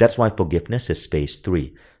 That's why forgiveness is phase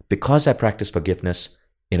 3. Because I practice forgiveness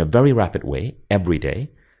in a very rapid way every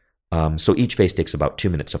day, so each phase takes about 2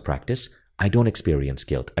 minutes of practice, I don't experience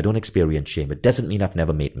guilt. I don't experience shame. It doesn't mean I've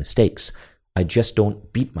never made mistakes. I just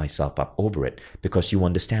don't beat myself up over it, because you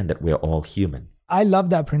understand that we're all human. I love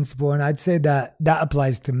that principle. And I'd say that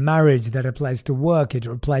applies to marriage, that applies to work, it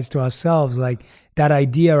applies to ourselves. Like that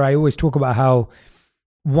idea, I always talk about how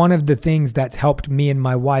one of the things that's helped me and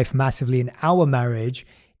my wife massively in our marriage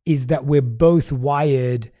is that we're both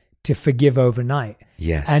wired to forgive overnight.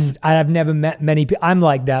 Yes. And I've never met many people. I'm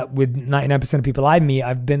like that with 99% of people I meet.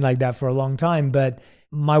 I've been like that for a long time, but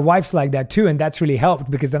my wife's like that too. And that's really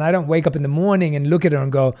helped, because then I don't wake up in the morning and look at her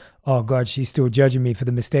and go, oh God, she's still judging me for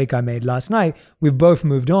the mistake I made last night. We've both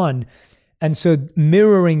moved on. And so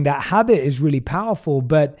mirroring that habit is really powerful.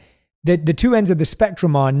 But the 2 ends of the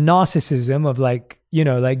spectrum are narcissism of like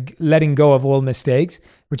letting go of all mistakes,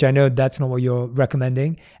 which I know that's not what you're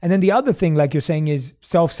recommending. And then the other thing, like you're saying, is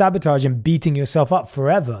self-sabotage and beating yourself up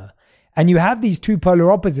forever. And you have these 2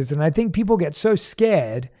 polar opposites. And I think people get so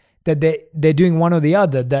scared that they're doing one or the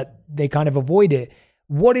other that they kind of avoid it.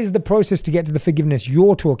 What is the process to get to the forgiveness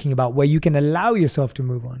you're talking about, where you can allow yourself to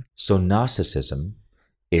move on? So narcissism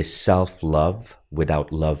is self-love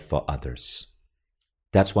without love for others.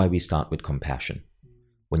 That's why we start with compassion.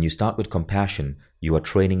 When you start with compassion, you are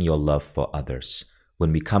training your love for others.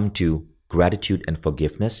 when we come to gratitude and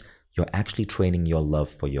forgiveness, you're actually training your love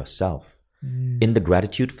for yourself. In the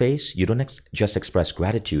gratitude phase, you don't just express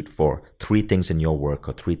gratitude for 3 things in your work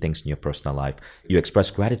or 3 things in your personal life. You express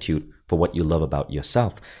gratitude for what you love about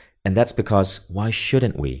yourself. And that's because why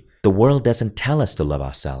shouldn't we? The world doesn't tell us to love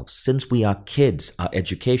ourselves. Since we are kids, our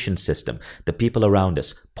education system, the people around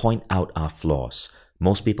us point out our flaws.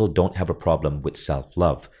 Most people don't have a problem with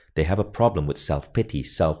self-love. They have a problem with self-pity,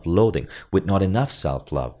 self-loathing, with not enough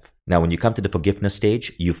self-love. Now, when you come to the forgiveness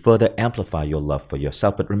stage, you further amplify your love for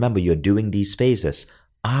yourself. But remember, you're doing these phases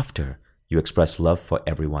after you express love for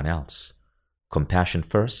everyone else. Compassion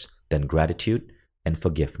first, then gratitude and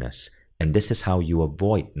forgiveness. And this is how you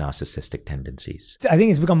avoid narcissistic tendencies. I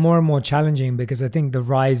think it's become more and more challenging because I think the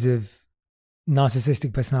rise of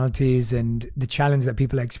narcissistic personalities and the challenge that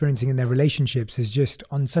people are experiencing in their relationships is just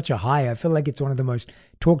on such a high. I feel like it's one of the most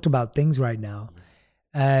talked about things right now.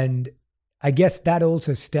 And I guess that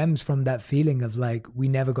also stems from that feeling of like, we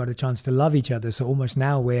never got a chance to love each other. So almost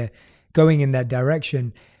now we're going in that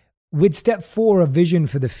direction. With step 4, a vision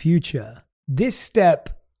for the future, this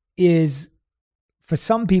step is, for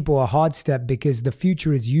some people, a hard step because the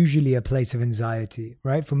future is usually a place of anxiety,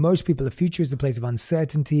 right? For most people, the future is a place of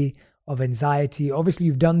uncertainty, of anxiety. Obviously,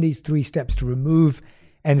 you've done these 3 steps to remove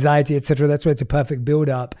anxiety, etc. That's why it's a perfect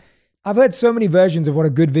build-up. I've heard so many versions of what a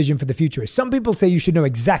good vision for the future is. Some people say you should know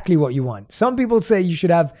exactly what you want. Some people say you should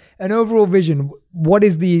have an overall vision. What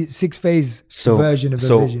is the 6-phase version of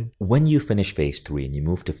the vision? So when you finish phase 3 and you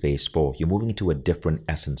move to phase 4, you're moving into a different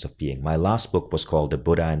essence of being. My last book was called The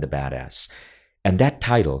Buddha and the Badass. And that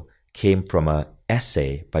title came from an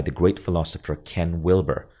essay by the great philosopher Ken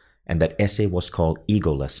Wilber. And that essay was called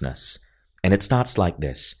Egolessness. And it starts like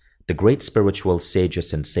this. The great spiritual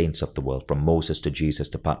sages and saints of the world, from Moses to Jesus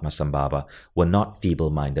to Padmasambhava, were not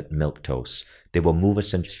feeble-minded milquetoast. They were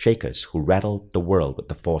movers and shakers who rattled the world with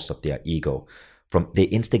the force of their ego. They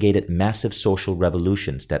instigated massive social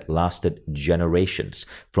revolutions that lasted generations,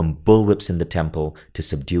 from bullwhips in the temple to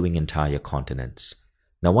subduing entire continents.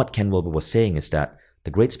 Now, what Ken Wilber was saying is that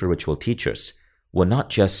the great spiritual teachers were not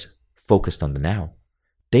just focused on the now.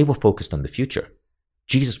 They were focused on the future.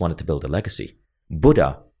 Jesus wanted to build a legacy.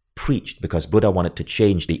 Buddha preached because Buddha wanted to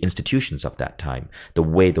change the institutions of that time, the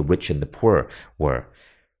way the rich and the poor were.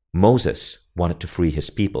 Moses wanted to free his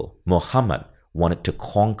people. Muhammad wanted to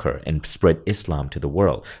conquer and spread Islam to the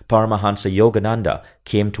world. Paramahansa Yogananda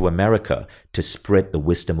came to America to spread the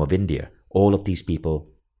wisdom of India. All of these people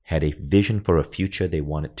had a vision for a future they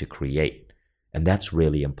wanted to create. And that's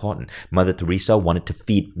really important. Mother Teresa wanted to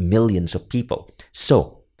feed millions of people.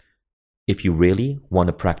 So, if you really want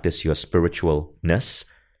to practice your spiritualness,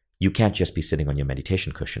 you can't just be sitting on your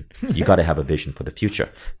meditation cushion. You got to have a vision for the future.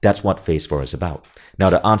 That's what phase 4 is about.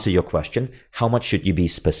 Now, to answer your question, how much should you be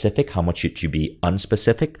specific? How much should you be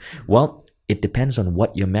unspecific? Well, it depends on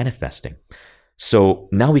what you're manifesting. So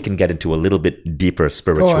now we can get into a little bit deeper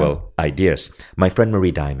spiritual ideas. My friend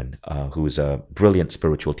Marie Diamond, who's a brilliant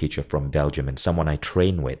spiritual teacher from Belgium and someone I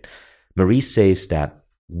train with, Marie says that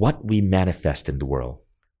what we manifest in the world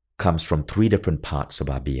comes from 3 different parts of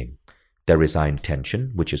our being. There is our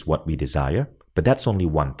intention, which is what we desire, but that's only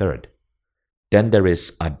 1/3. Then there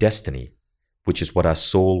is our destiny, which is what our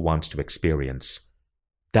soul wants to experience.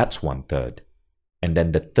 That's 1/3. And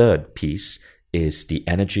then the 3rd piece is the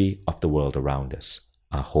energy of the world around us.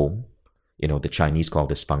 Our home, the Chinese call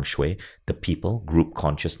this feng shui, the people, group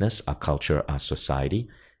consciousness, our culture, our society.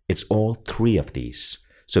 It's all 3 of these.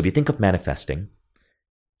 So if you think of manifesting,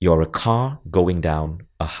 you're a car going down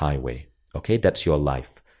a highway. Okay, that's your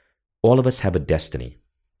life. All of us have a destiny.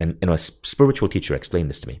 And a spiritual teacher explained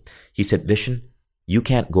this to me. He said, Vishen, you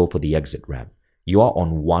can't go for the exit ramp. You are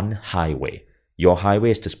on one highway. Your highway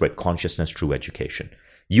is to spread consciousness through education.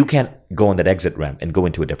 You can't go on that exit ramp and go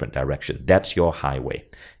into a different direction. That's your highway.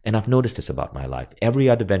 And I've noticed this about my life. Every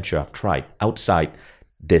other venture I've tried outside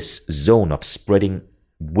this zone of spreading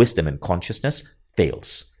wisdom and consciousness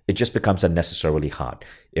fails. It just becomes unnecessarily hard.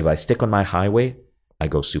 If I stick on my highway, I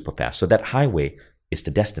go super fast. So that highway is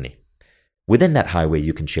the destiny. Within that highway,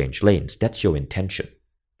 you can change lanes. That's your intention.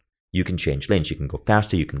 You can change lanes. You can go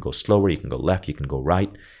faster, you can go slower, you can go left, you can go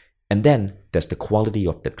right. And then there's the quality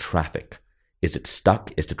of the traffic. Is it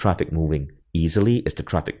stuck? Is the traffic moving easily? Is the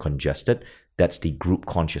traffic congested? That's the group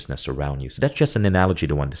consciousness around you. So that's just an analogy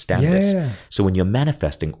to understand this. So when you're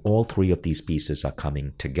manifesting, all 3 of these pieces are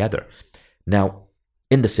coming together. Now,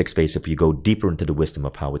 in the 6th phase, if you go deeper into the wisdom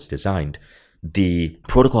of how it's designed, the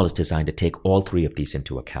protocol is designed to take all 3 of these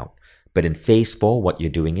into account. But in phase 4, what you're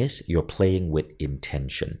doing is you're playing with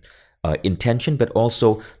intention. Intention, but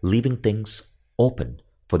also leaving things open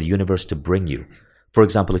for the universe to bring you. For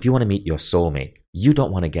example, if you want to meet your soulmate, you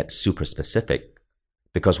don't want to get super specific,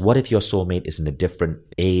 because what if your soulmate is in a different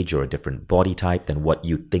age or a different body type than what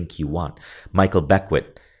you think you want? Michael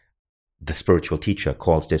Beckwith, the spiritual teacher,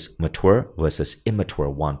 calls this mature versus immature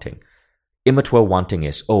wanting. Immature wanting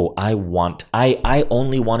is, I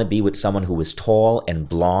only want to be with someone who is tall and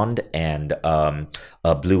blonde and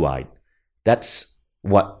blue-eyed. That's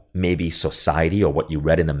what maybe society or what you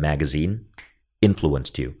read in a magazine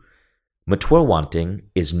influenced you. Mature wanting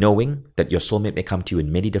is knowing that your soulmate may come to you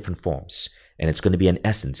in many different forms, and it's going to be an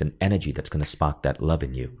essence, an energy that's going to spark that love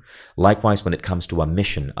in you. Likewise, when it comes to our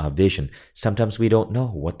mission, our vision, sometimes we don't know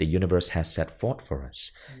what the universe has set forth for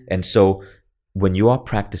us. And so when you are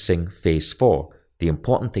practicing phase 4, the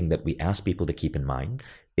important thing that we ask people to keep in mind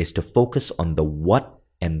is to focus on the what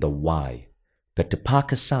and the why, but to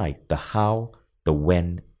park aside the how, the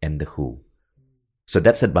when, and the who. So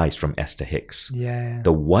that's advice from Esther Hicks. Yeah.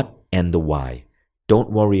 The what and the why. Don't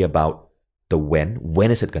worry about the when.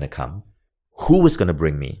 When is it going to come? Who is going to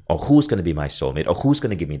bring me? Or who's going to be my soulmate? Or who's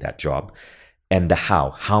going to give me that job? And the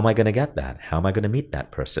how. How am I going to get that? How am I going to meet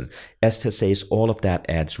that person? Esther says all of that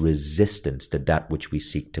adds resistance to that which we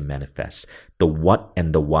seek to manifest. The what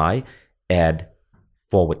and the why add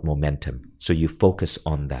forward momentum. So you focus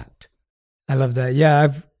on that. I love that. Yeah,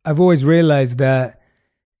 I've always realized that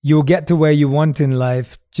you'll get to where you want in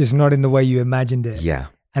life, just not in the way you imagined it. Yeah.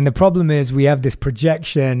 And the problem is we have this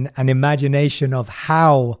projection and imagination of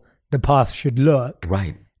how the path should look.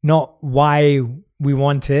 Right. Not why we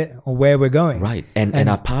want it or where we're going. Right. And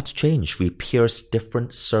our paths change. We pierce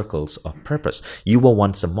different circles of purpose. You were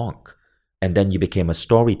once a monk, and then you became a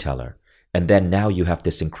storyteller. And then now you have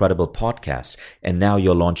this incredible podcast, and now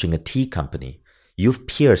you're launching a tea company. You've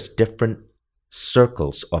pierced different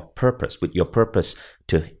circles of purpose, with your purpose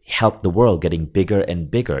to help the world getting bigger and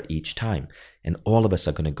bigger each time. And all of us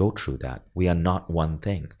are going to go through that. We are not one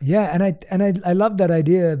thing. Yeah. And I love that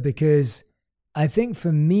idea, because I think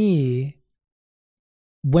for me,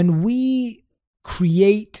 when we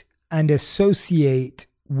create and associate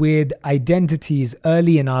with identities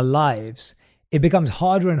early in our lives, it becomes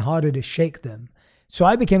harder and harder to shake them. So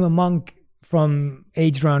I became a monk from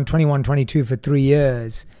age around 21, 22 for 3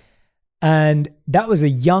 years. And that was a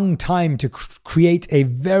young time to create a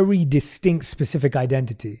very distinct, specific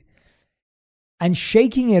identity. And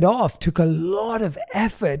shaking it off took a lot of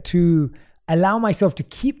effort to allow myself to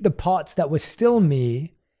keep the parts that were still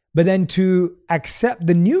me, but then to accept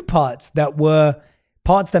the new parts that were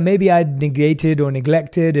parts that maybe I'd negated or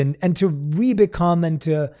neglected, and to re-become and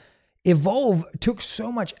to evolve took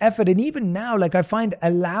so much effort. And even now, like, I find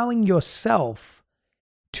allowing yourself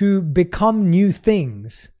to become new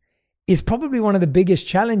things is probably one of the biggest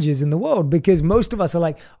challenges in the world, because most of us are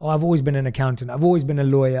like, I've always been an accountant, I've always been a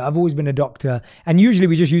lawyer, I've always been a doctor. And usually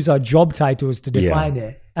we just use our job titles to define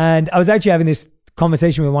it. And I was actually having this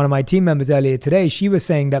conversation with one of my team members earlier today. She was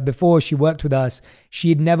saying that before she worked with us, she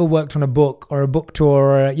had never worked on a book or a book tour,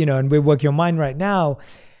 or, and we're working on mine right now.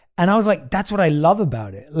 And I was like, that's what I love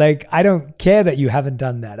about it. Like, I don't care that you haven't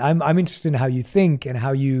done that. I'm interested in how you think and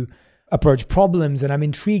how you approach problems. And I'm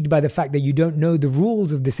intrigued by the fact that you don't know the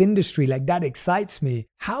rules of this industry. Like, that excites me.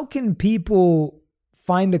 How can people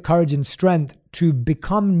find the courage and strength to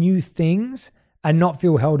become new things and not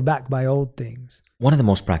feel held back by old things? One of the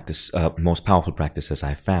most powerful practices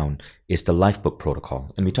I found is the Lifebook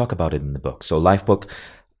protocol. And we talk about it in the book. So Lifebook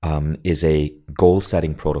is a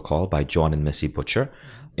goal-setting protocol by John and Missy Butcher.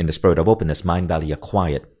 In the spirit of openness, Mindvalley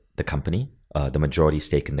acquired the company, the majority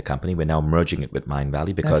stake in the company. We're now merging it with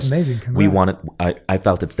Mindvalley because we wanted, I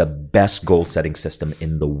felt it's the best goal-setting system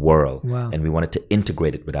in the world. Wow. And we wanted to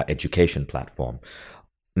integrate it with our education platform.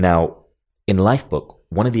 Now, in Lifebook,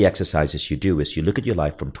 one of the exercises you do is you look at your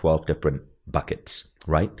life from 12 different buckets,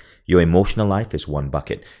 right? Your emotional life is one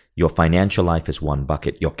bucket. Your financial life is one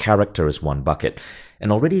bucket. Your character is one bucket.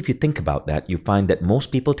 And already if you think about that, you find that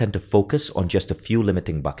most people tend to focus on just a few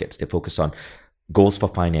limiting buckets. They focus on goals for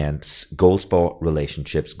finance, goals for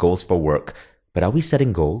relationships, goals for work. But are we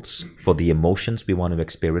setting goals for the emotions we want to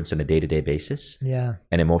experience on a day-to-day basis? Yeah.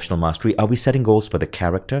 And emotional mastery? Are we setting goals for the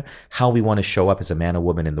character, how we want to show up as a man or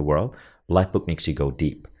woman in the world? Lifebook makes you go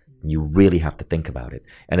deep. You really have to think about it.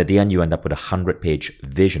 And at the end, you end up with a 100-page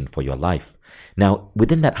vision for your life. Now,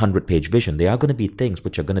 within that 100-page vision, there are going to be things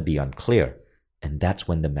which are going to be unclear. And that's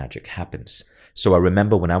when the magic happens. So I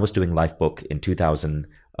remember when I was doing Lifebook in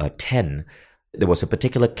 2010, there was a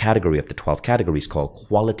particular category of the 12 categories called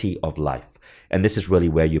quality of life. And this is really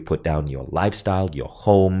where you put down your lifestyle, your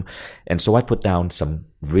home. And so I put down some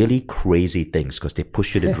really crazy things because they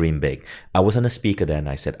push you to dream big. I wasn't a speaker then.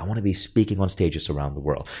 I said, I want to be speaking on stages around the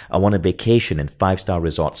world. I want a vacation in 5-star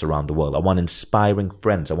resorts around the world. I want inspiring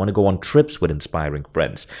friends. I want to go on trips with inspiring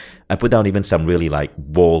friends. I put down even some really like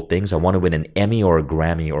bold things. I want to win an Emmy or a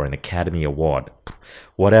Grammy or an Academy Award,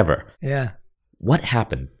 whatever. Yeah. What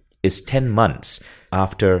happened is 10 months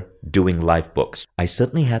after doing life books, I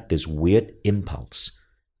suddenly had this weird impulse.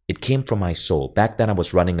 It came from my soul. Back then I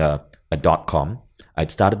was running a .com.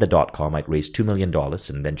 I'd started the .com. I'd raised $2 million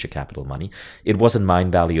in venture capital money. It wasn't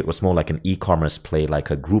Mindvalley. It was more like an e-commerce play, like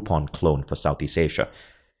a Groupon clone for Southeast Asia.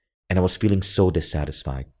 And I was feeling so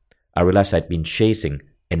dissatisfied. I realized I'd been chasing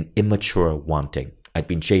an immature wanting. I'd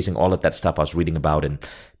been chasing all of that stuff I was reading about in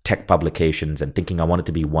tech publications and thinking I wanted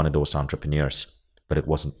to be one of those entrepreneurs. But it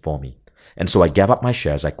wasn't for me. And so I gave up my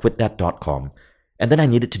shares. I quit that .com. And then I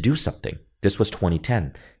needed to do something. This was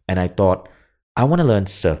 2010. And I thought, I want to learn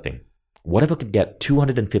surfing. What if I could get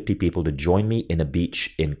 250 people to join me in a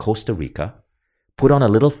beach in Costa Rica, put on a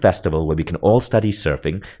little festival where we can all study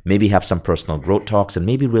surfing, maybe have some personal growth talks, and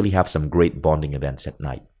maybe really have some great bonding events at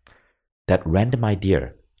night. That random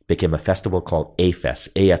idea became a festival called AFEST,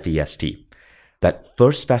 A-F-E-S-T. That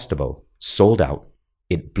first festival sold out,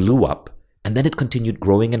 it blew up, and then it continued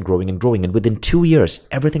growing and growing and growing. And within 2 years,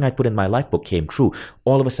 everything I put in my life book came true.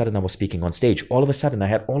 All of a sudden, I was speaking on stage. All of a sudden, I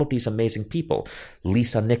had all of these amazing people.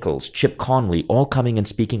 Lisa Nichols, Chip Conley, all coming and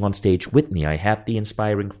speaking on stage with me. I had the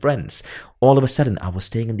inspiring friends. All of a sudden, I was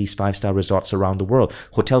staying in these 5-star resorts around the world.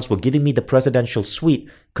 Hotels were giving me the presidential suite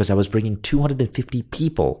because I was bringing 250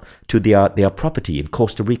 people to their property in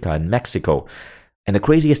Costa Rica and Mexico. And the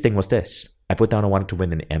craziest thing was this. I put down I wanted to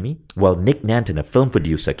win an Emmy. Well, Nick Nanton, a film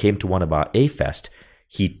producer, came to one of our A-Fest.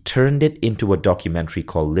 He turned it into a documentary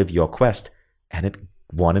called Live Your Quest, and it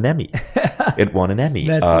won an Emmy. It won an Emmy.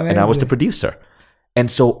 That's and I was the producer.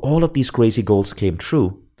 And so all of these crazy goals came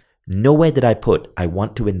true. Nowhere did I put, I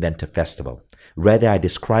want to invent a festival. Rather, I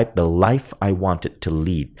described the life I wanted to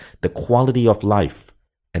lead, the quality of life,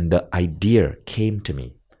 and the idea came to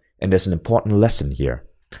me. And there's an important lesson here.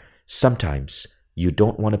 Sometimes you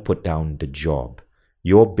don't want to put down the job.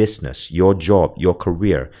 Your business, your job, your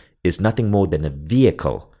career is nothing more than a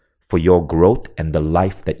vehicle for your growth and the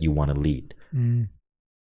life that you want to lead.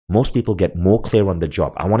 Most people get more clear on the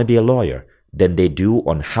job. I want to be a lawyer than they do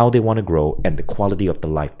on how they want to grow and the quality of the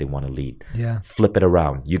life they want to lead. Yeah. Flip it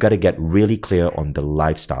around. You got to get really clear on the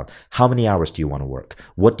lifestyle. How many hours do you want to work?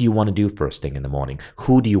 What do you want to do first thing in the morning?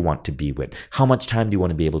 Who do you want to be with? How much time do you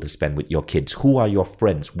want to be able to spend with your kids? Who are your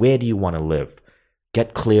friends? Where do you want to live?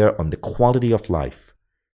 Get clear on the quality of life.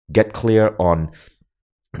 Get clear on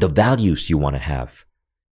the values you want to have.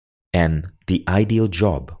 And the ideal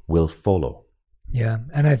job will follow. Yeah.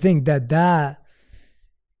 And I think that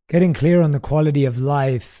getting clear on the quality of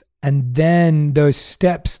life and then those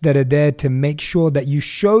steps that are there to make sure that you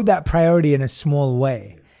show that priority in a small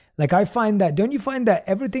way. Like I find that, don't you find that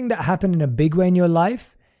everything that happened in a big way in your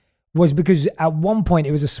life was because at one point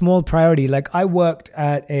it was a small priority? Like I worked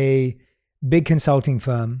at a big consulting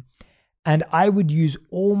firm, and I would use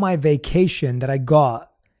all my vacation that I got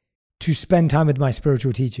to spend time with my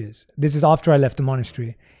spiritual teachers. This is after I left the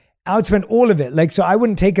monastery. I would spend all of it. Like, so I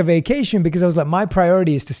wouldn't take a vacation because I was like, my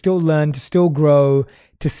priority is to still learn, to still grow,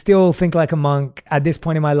 to still think like a monk at this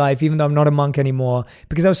point in my life, even though I'm not a monk anymore,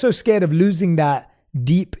 because I was so scared of losing that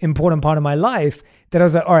deep, important part of my life that I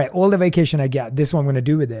was like, all right, all the vacation I get, this is what I'm going to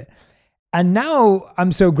do with it. And now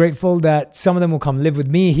I'm so grateful that some of them will come live with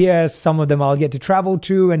me here. Some of them I'll get to travel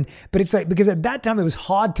to. But it's like, because at that time it was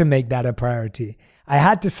hard to make that a priority. I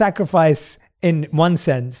had to sacrifice in one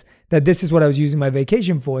sense that this is what I was using my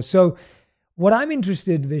vacation for. So what I'm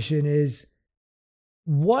interested, Vishen, is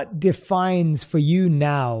what defines for you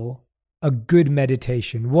now a good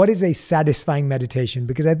meditation? What is a satisfying meditation?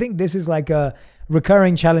 Because I think this is like a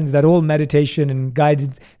recurring challenge that all meditation and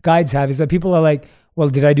guides have, is that people are like, well,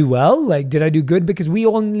 did I do well? Like, did I do good? Because we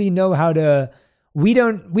only know how to,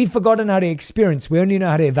 we've forgotten how to experience. We only know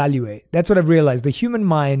how to evaluate. That's what I've realized. The human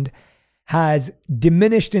mind has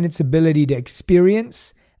diminished in its ability to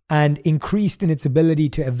experience and increased in its ability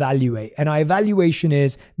to evaluate. And our evaluation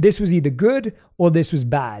is, this was either good or this was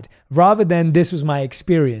bad, rather than this was my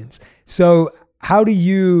experience. So how do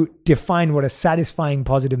you define what a satisfying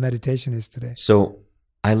positive meditation is today? So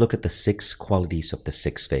I look at the 6 qualities of the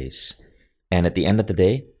 6 phase. And at the end of the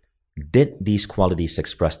day, did these qualities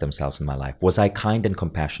express themselves in my life? Was I kind and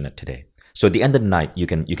compassionate today? So at the end of the night, you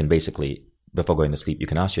can basically, before going to sleep, you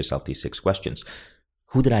can ask yourself these 6 questions.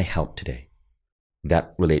 Who did I help today?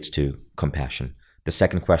 That relates to compassion. The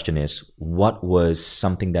second question is, what was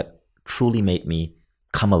something that truly made me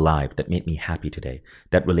come alive, that made me happy today?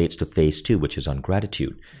 That relates to phase 2, which is on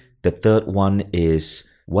gratitude. The third one is,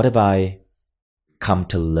 what have I come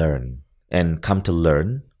to learn? And come to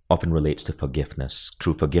learn often relates to forgiveness.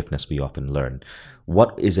 Through forgiveness, we often learn.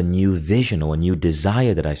 What is a new vision or a new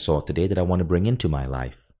desire that I saw today that I want to bring into my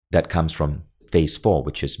life? That comes from phase 4,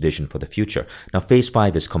 which is vision for the future. Now, phase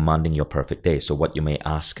 5 is commanding your perfect day. So what you may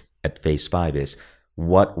ask at phase 5 is,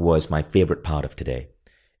 what was my favorite part of today?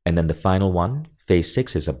 And then the final one, phase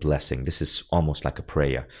 6, is a blessing. This is almost like a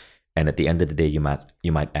prayer. And at the end of the day, you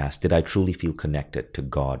might ask, did I truly feel connected to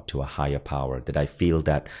God, to a higher power? Did I feel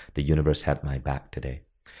that the universe had my back today?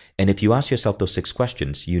 And if you ask yourself those 6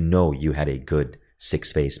 questions, you know you had a good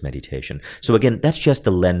 6-phase meditation. So again, that's just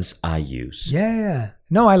the lens I use. Yeah.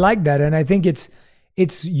 No, I like that. And I think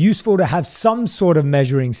it's useful to have some sort of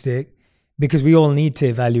measuring stick, because we all need to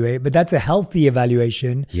evaluate, but that's a healthy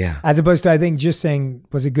evaluation. Yeah. As opposed to, I think, just saying,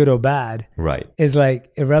 was it good or bad? Right. Is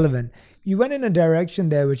like irrelevant. You went in a direction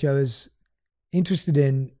there which I was interested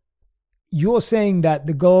in. You're saying that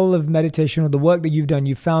the goal of meditation, or the work that you've done,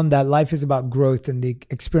 you found that life is about growth and the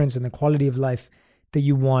experience and the quality of life that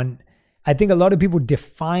you want. I think a lot of people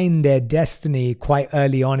define their destiny quite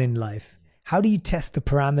early on in life. How do you test the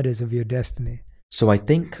parameters of your destiny? So I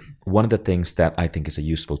think one of the things that I think is a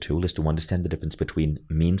useful tool is to understand the difference between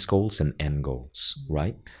means goals and end goals,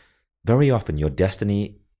 right? Very often your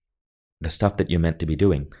destiny, the stuff that you're meant to be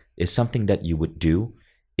doing, is something that you would do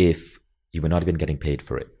if you were not even getting paid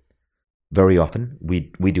for it. Very often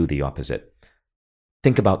we do the opposite.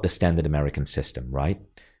 Think about the standard American system, right?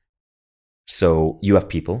 So you have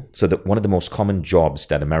people, so that one of the most common jobs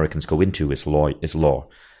that Americans go into is law.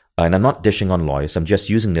 And I'm not dishing on lawyers. I'm just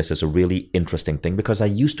using this as a really interesting thing because I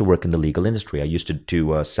used to work in the legal industry. I used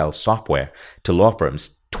to sell software to law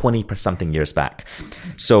firms 20-something years back.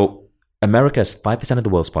 So America is 5% of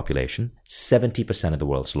the world's population, 70% of the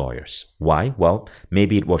world's lawyers. Why? Well,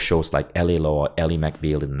 maybe it was shows like LA Law or Ally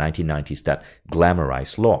McBeal in the 1990s that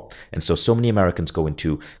glamorized law. And so many Americans go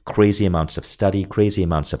into crazy amounts of study, crazy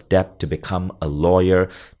amounts of debt to become a lawyer,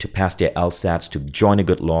 to pass their LSATs, to join a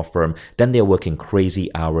good law firm. Then they're working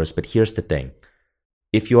crazy hours. But here's the thing.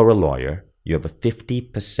 If you're a lawyer, you have a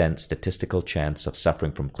 50% statistical chance of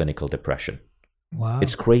suffering from clinical depression. Wow.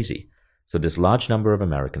 It's crazy. So this large number of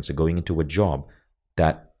Americans are going into a job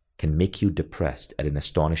that can make you depressed at an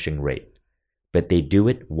astonishing rate. But they do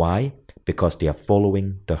it, why? Because they are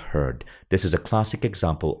following the herd. This is a classic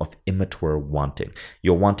example of immature wanting.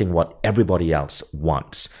 You're wanting what everybody else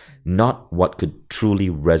wants, not what could truly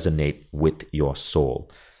resonate with your soul.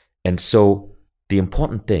 And so the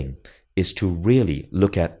important thing is to really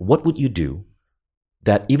look at what would you do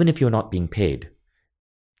that even if you're not being paid,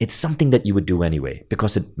 it's something that you would do anyway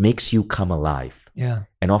because it makes you come alive. Yeah.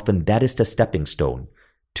 And often that is the stepping stone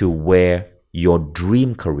to where your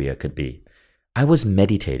dream career could be. I was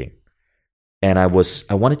meditating and I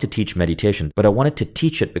wanted to teach meditation, but I wanted to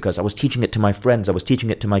teach it because I was teaching it to my friends. I was teaching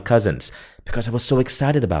it to my cousins because I was so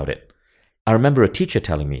excited about it. I remember a teacher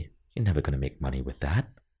telling me, "You're never going to make money with that.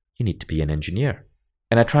 You need to be an engineer."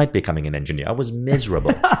 And I tried becoming an engineer. I was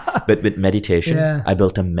miserable. But with meditation, I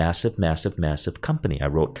built a massive, massive, massive company. I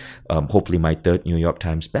wrote, hopefully, my 3rd New York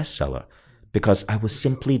Times bestseller because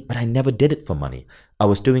but I never did it for money. I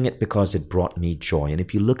was doing it because it brought me joy. And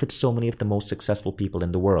if you look at so many of the most successful people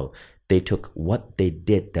in the world, they took what they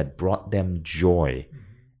did that brought them joy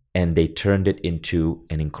and they turned it into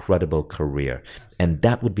an incredible career. And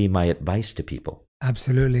that would be my advice to people.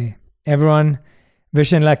 Absolutely. Everyone,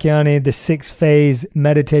 Vishen Lakhiani, the 6-phase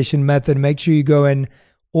meditation method. Make sure you go and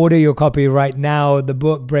order your copy right now. The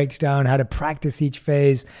book breaks down how to practice each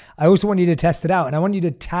phase. I also want you to test it out. And I want you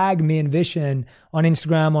to tag me and Vishen on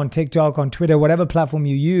Instagram, on TikTok, on Twitter, whatever platform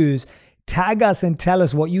you use. Tag us and tell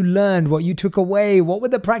us what you learned, what you took away. What were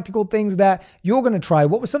the practical things that you're going to try?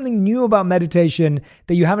 What was something new about meditation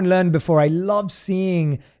that you haven't learned before? I love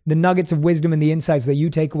seeing the nuggets of wisdom and the insights that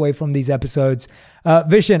you take away from these episodes.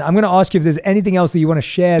 Vishen, I'm going to ask you if there's anything else that you want to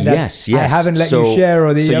share that yes. I haven't let you share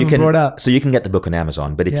or that you haven't brought up. So you can get the book on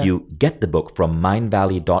Amazon, but if you get the book from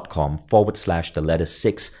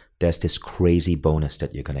mindvalley.com/6, there's this crazy bonus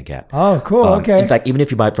that you're going to get. Oh, cool. Okay. In fact, even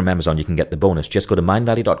if you buy it from Amazon, you can get the bonus. Just go to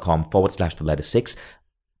mindvalley.com/6.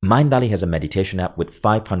 Mindvalley has a meditation app with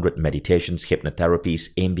 500 meditations,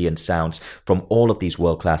 hypnotherapies, ambient sounds from all of these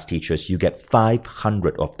world-class teachers. You get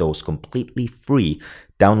 500 of those completely free,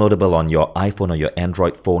 downloadable on your iPhone or your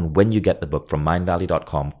Android phone when you get the book from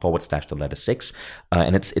mindvalley.com/6.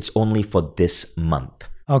 And it's only for this month.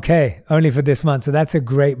 Okay. Only for this month. So that's a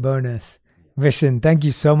great bonus. Vishen, thank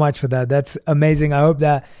you so much for that. That's amazing. I hope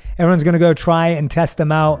that everyone's going to go try and test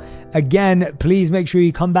them out. Again, please make sure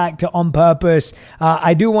you come back to On Purpose.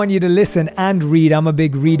 I do want you to listen and read. I'm a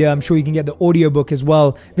big reader. I'm sure you can get the audiobook as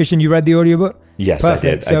well. Vishen, you read the audiobook? Yes,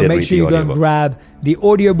 perfect. I did. So make sure you go and audiobook. grab the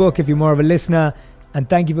audiobook if you're more of a listener. And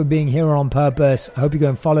thank you for being here on Purpose. I hope you go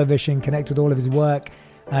and follow Vishen, connect with all of his work.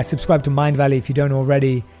 Subscribe to Mind Valley if you don't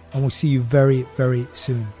already. And we'll see you very, very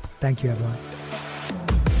soon. Thank you, everyone.